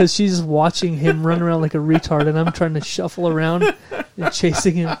because she's watching him run around like a retard, and I'm trying to shuffle around and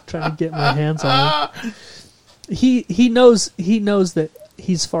chasing him, trying to get my hands on him. He knows that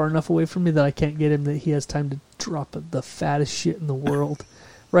he's far enough away from me that I can't get him, that he has time to drop the fattest shit in the world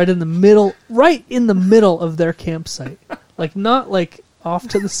right in the middle of their campsite. Like not like off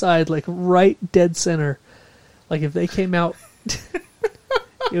to the side, like right dead center. Like if they came out,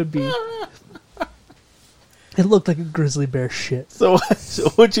 it would be. It looked like a grizzly bear shit. So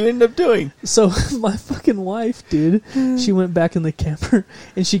what'd you end up doing? So my fucking wife, dude, she went back in the camper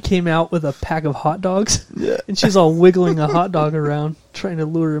and she came out with a pack of hot dogs. Yeah. And she's all wiggling a hot dog around, trying to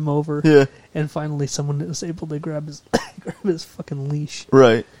lure him over. Yeah. And finally someone was able to grab his fucking leash.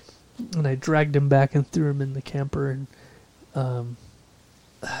 Right. And I dragged him back and threw him in the camper, and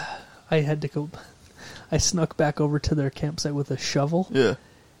I had to go. I snuck back over to their campsite with a shovel, Yeah.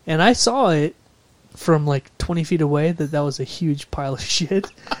 and I saw it from like 20 feet away that was a huge pile of shit.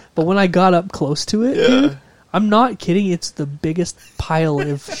 But when I got up close to it, dude, I'm not kidding. It's the biggest pile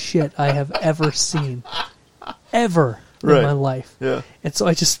of shit I have ever seen, ever in my life. Yeah. And so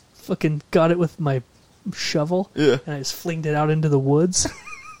I just fucking got it with my shovel, Yeah. and I just flinged it out into the woods.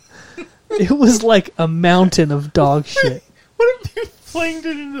 It was like a mountain of dog shit. What if you flinged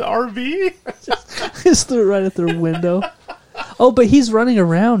it into the RV? Just threw it right at their window. Oh, but he's running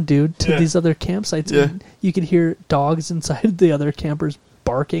around, dude, to these other campsites. Yeah. And you could hear dogs inside the other campers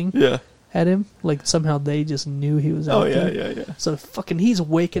barking Yeah. at him. Like somehow they just knew he was out Oh, yeah, there. yeah. So fucking he's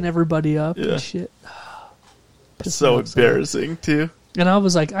waking everybody up Yeah. and shit. Pissed So me off embarrassing, too. And I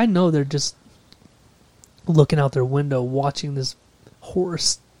was like, I know they're just looking out their window watching this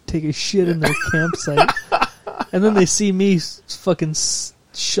horse take a shit in their campsite. And then they see me fucking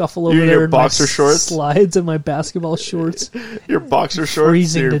shuffle over You in there your in boxer my shorts? slides and my basketball shorts. Your boxer shorts,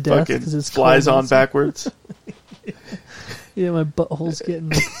 Freezing your to death fucking 'cause it's flies cold on outside. backwards. Yeah, my butthole's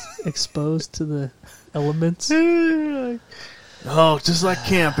getting exposed to the elements. Oh, just like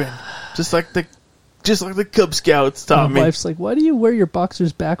camping. Just like the Cub Scouts My taught me. wife's like, why do you wear your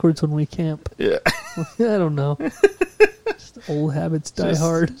boxers backwards when we camp? Yeah. I don't know. Just old habits die Just-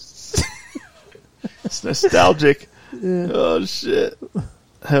 hard. It's nostalgic. Yeah. Oh, shit.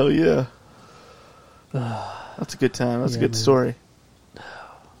 Hell yeah. That's a good time. That's Yeah, a good man. story.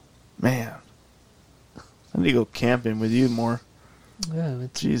 Man. I need to go camping with you more. Yeah,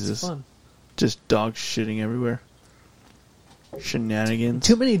 it's Jesus. fun. Just dog shitting everywhere. Shenanigans.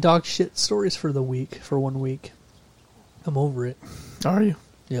 Too many dog shit stories for 1 week. I'm over it. Are you?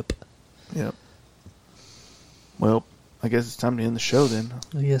 Yep. Yep. Well, I guess it's time to end the show then.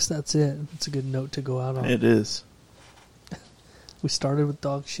 I guess that's it. It's a good note to go out on. It is. We started with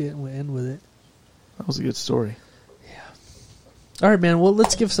dog shit and we end with it. That was a good story. All right, man. Well,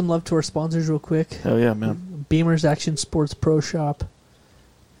 let's give some love to our sponsors real quick. Hell yeah, man. Beamer's Action Sports Pro Shop.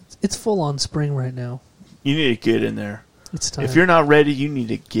 It's full on spring right now. You need to get in there. It's time. If you're not ready, you need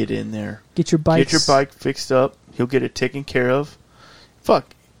to get in there. Get your bikes. Get your bike fixed up. He'll get it taken care of. Fuck.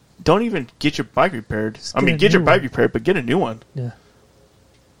 Don't even get your bike repaired. Just I mean, get a get your new bike one. repaired, but get a new one. Yeah.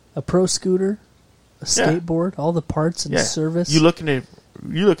 A pro scooter, a Yeah. skateboard, all the parts and Yeah. service. You looking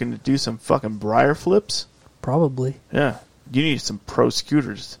to do some fucking Briar flips? Probably. Yeah. You need some pro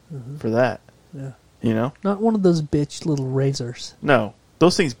scooters for that. Yeah. You know? Not one of those bitch little razors. No.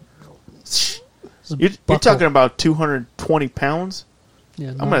 Those things. It's a You're buckle. talking about 220 pounds? Yeah,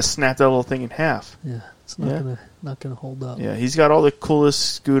 I'm going to snap that little thing in half. Yeah, it's not Yeah. gonna hold up. Yeah, he's got all the coolest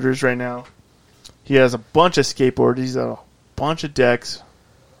scooters right now. He has a bunch of skateboards. He's got a bunch of decks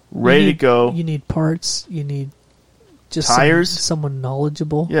ready to go. You need parts. You need just Tires? someone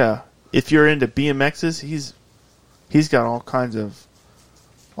knowledgeable. Yeah, if you're into BMXs, he's got all kinds of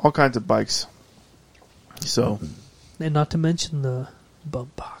bikes. So, And not to mention the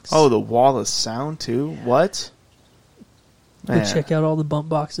bump box. oh, the wall of sound too. What? Go Man, check out all the bump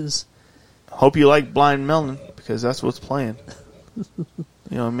boxes. hope you like Blind Melon because that's what's playing. You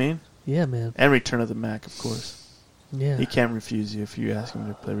know what I mean? Yeah, man. And Return of the Mac, of course. Yeah. He can't refuse you if you ask him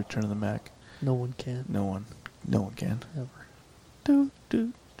to play Return of the Mac. No one can No one can. ever.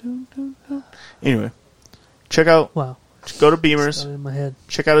 Anyway, check out. Wow. Go to Got Beamer's. it in my head.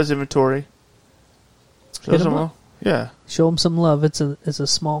 Check out his inventory. Show Hit him some up. love. Yeah. Show them some love. It's a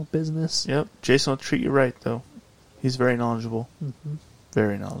small business. Yep. Jason will treat you right though. He's very knowledgeable. hmm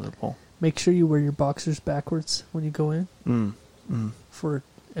Very knowledgeable. Make sure you wear your boxers backwards when you go in Mm. for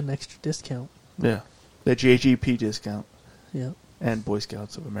an extra discount. Yeah. The JGP discount Yeah. and Boy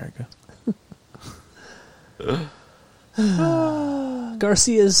Scouts of America.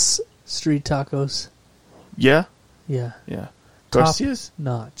 Garcia's street tacos. Yeah. Yeah. Yeah. Top Garcia's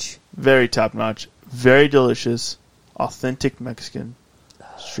notch. very top notch. Very delicious. Authentic Mexican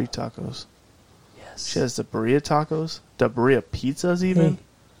street tacos. Yes. She has the burrito tacos. The burrito pizzas even. Hey,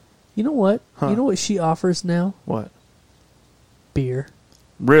 you know what? Huh. You know what she offers now? What? Beer.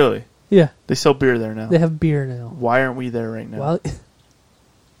 Really? Yeah. They sell beer there now. They have beer now. Why aren't we there right now? Well,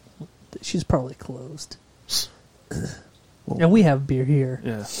 she's probably closed. Well, And we have beer here.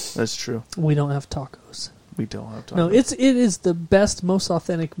 yeah, that's true. We don't have tacos. we don't have time. No, it is the best, most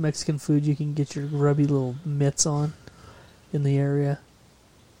authentic Mexican food you can get your grubby little mitts on in the area.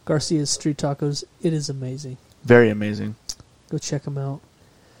 Garcia's Street Tacos. It is amazing. Very amazing. Go check them out.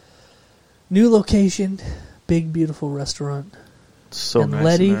 New location, big beautiful restaurant. So and nice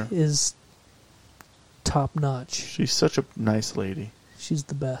Letty in there. is top notch. She's such a nice lady. She's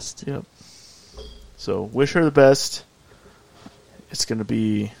the best. Yep. So wish her the best. It's going to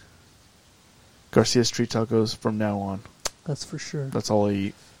be Garcia Street Tacos from now on. That's for sure. That's all I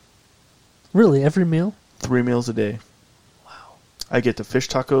eat. Really, every meal? 3 meals a day. Wow. I get the fish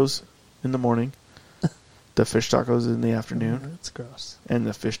tacos in the morning, the fish tacos in the Oh, afternoon, that's gross. and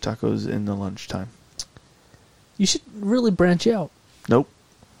the fish tacos in the lunchtime. You should really branch out. Nope.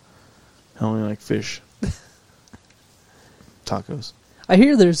 I only like fish. Tacos. I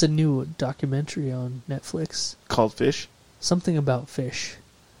hear there's a new documentary on Netflix, Called fish? something about fish,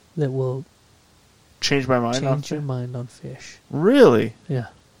 that will Change my mind on change your fish? mind on fish. Really? Yeah.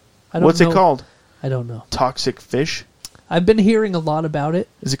 I don't What's know. it called? I don't know. Toxic fish? I've been hearing a lot about it.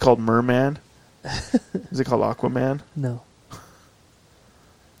 Is it called Merman? Is it called Aquaman? No.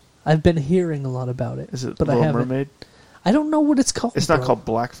 I've been hearing a lot about it. Is it but I Little haven't. Mermaid? I don't know what it's called. It's not bro. called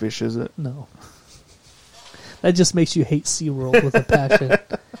Blackfish, is it? No. That just makes you hate SeaWorld with a passion.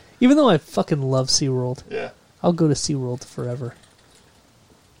 Even though I fucking love SeaWorld. Yeah. I'll go to SeaWorld forever.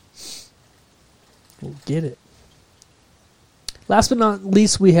 We'll get it. Last but not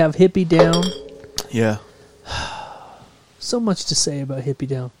least, we have Hippie Down. Yeah. So much to say about Hippie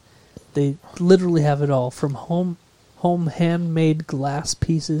Down. They literally have it all, from home handmade glass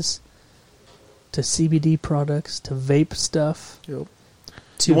pieces to CBD products to vape stuff. Yep.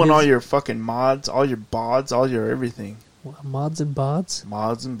 To You want his- all your fucking mods, all your bods, all your everything. mods and bods.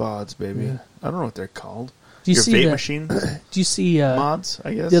 Mods and bods, baby. Yeah. I don't know what they're called. Do you your see vape that? machine Do you see mods,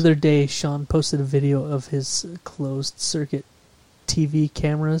 I guess. the other day? Sean posted a video of his closed circuit TV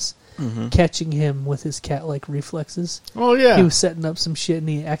cameras catching him with his cat-like reflexes. Oh, yeah. He was setting up some shit and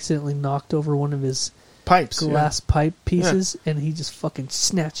he accidentally knocked over one of his Pipes. glass pipe pieces and he just fucking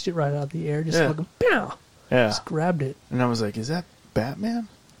snatched it right out of the air. Just Yeah. fucking pow! Yeah. Just grabbed it. And I was like, is that Batman?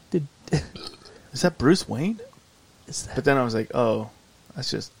 Did Is that Bruce Wayne? is But that then I was like, oh, that's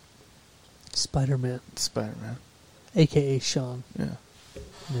just Spider-Man, Spider-Man. aka Sean? Yeah.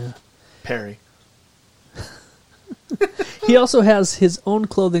 Yeah. Perry. He also has his own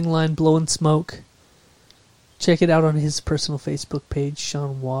clothing line, Blowin' Smoke. Check it out on his personal Facebook page,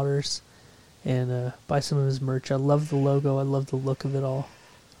 Sean Waters, and buy some of his merch. I love the logo. I love the look of it all.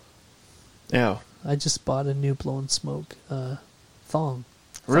 Yeah. I just bought a new Blowin' Smoke thong.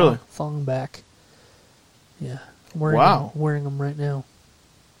 Really? Thong back. Yeah. I'm wearing them right now.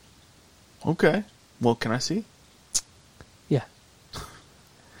 Okay. Well, can I see? Yeah.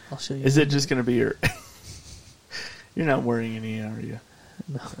 I'll show you. Is it just going to be your... You're not wearing any, are you?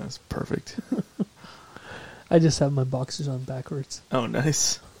 No. That's perfect. I just have my boxers on backwards. Oh,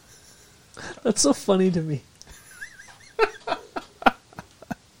 nice. That's so funny to me.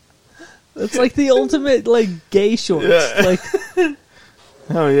 That's like the ultimate, like, gay shorts. Yeah. Like,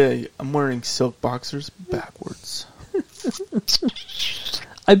 Oh, yeah. I'm wearing silk boxers backwards.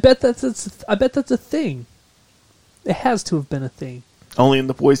 I bet that's a thing. It has to have been a thing. Only in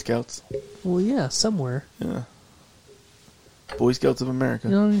the Boy Scouts. Well, yeah, somewhere. Yeah. Boy Scouts of America.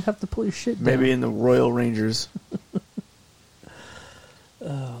 You don't even have to pull your shit down. Maybe in the Royal Rangers.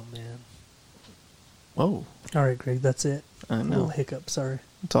 Oh, man. Whoa. All right, Greg, that's it. I A little know. hiccup, sorry.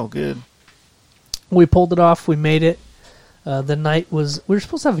 It's all good. We pulled it off. We made it. The night was... We were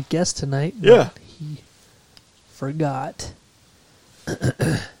supposed to have a guest tonight. but Yeah. He forgot.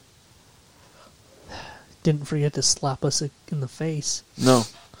 Didn't forget to slap us in the face. No.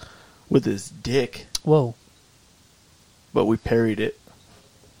 With his dick. Whoa. But we parried it.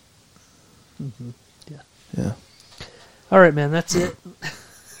 Yeah. Yeah. All right, man, that's it.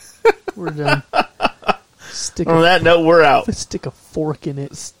 We're done. Stick On that note, we're out. stick a fork in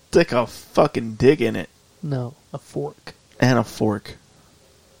it. Stick a fucking dick in it. No, a fork. And a fork.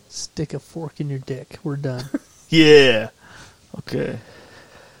 Stick a fork in your dick. We're done. Yeah. Okay.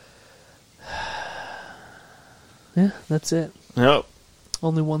 Yeah, that's it. Yep.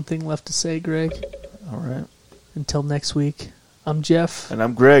 Only one thing left to say, Greg. All right. Until next week, I'm Jeff, And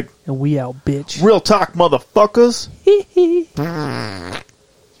I'm Greg. and we out, bitch. Real talk, motherfuckers.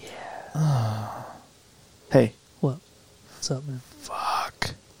 Hey. What? What's up, man?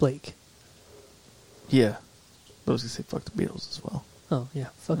 Fuck. Blake. Yeah. I was going to say fuck the Beatles as well. Oh, yeah.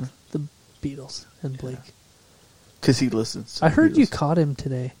 Fuck the Beatles and Blake. Because he listens to I the heard you Beatles. caught him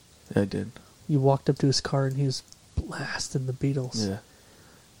today. Yeah, I did. You walked up to his car and he was blasting the Beatles. Yeah.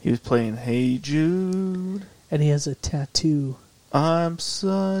 He was playing Hey Jude. And he has a tattoo. I'm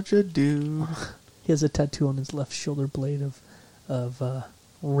such a dude. He has a tattoo on his left shoulder blade of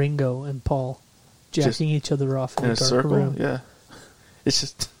Ringo and Paul jacking each other off in In a a dark circle? room. Yeah.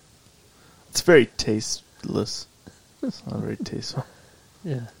 It's very tasteless. It's not very tasteful.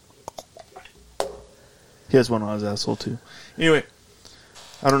 Yeah. He has one on his asshole, too. Anyway,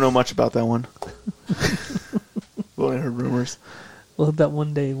 I don't know much about that one. I've only heard rumors. Well, that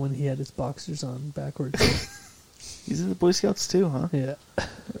one day when he had his boxers on backwards. He's in the Boy Scouts, too, huh? Yeah.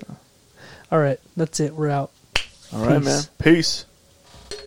 All right. That's it. We're out. All right, Peace. man. Peace.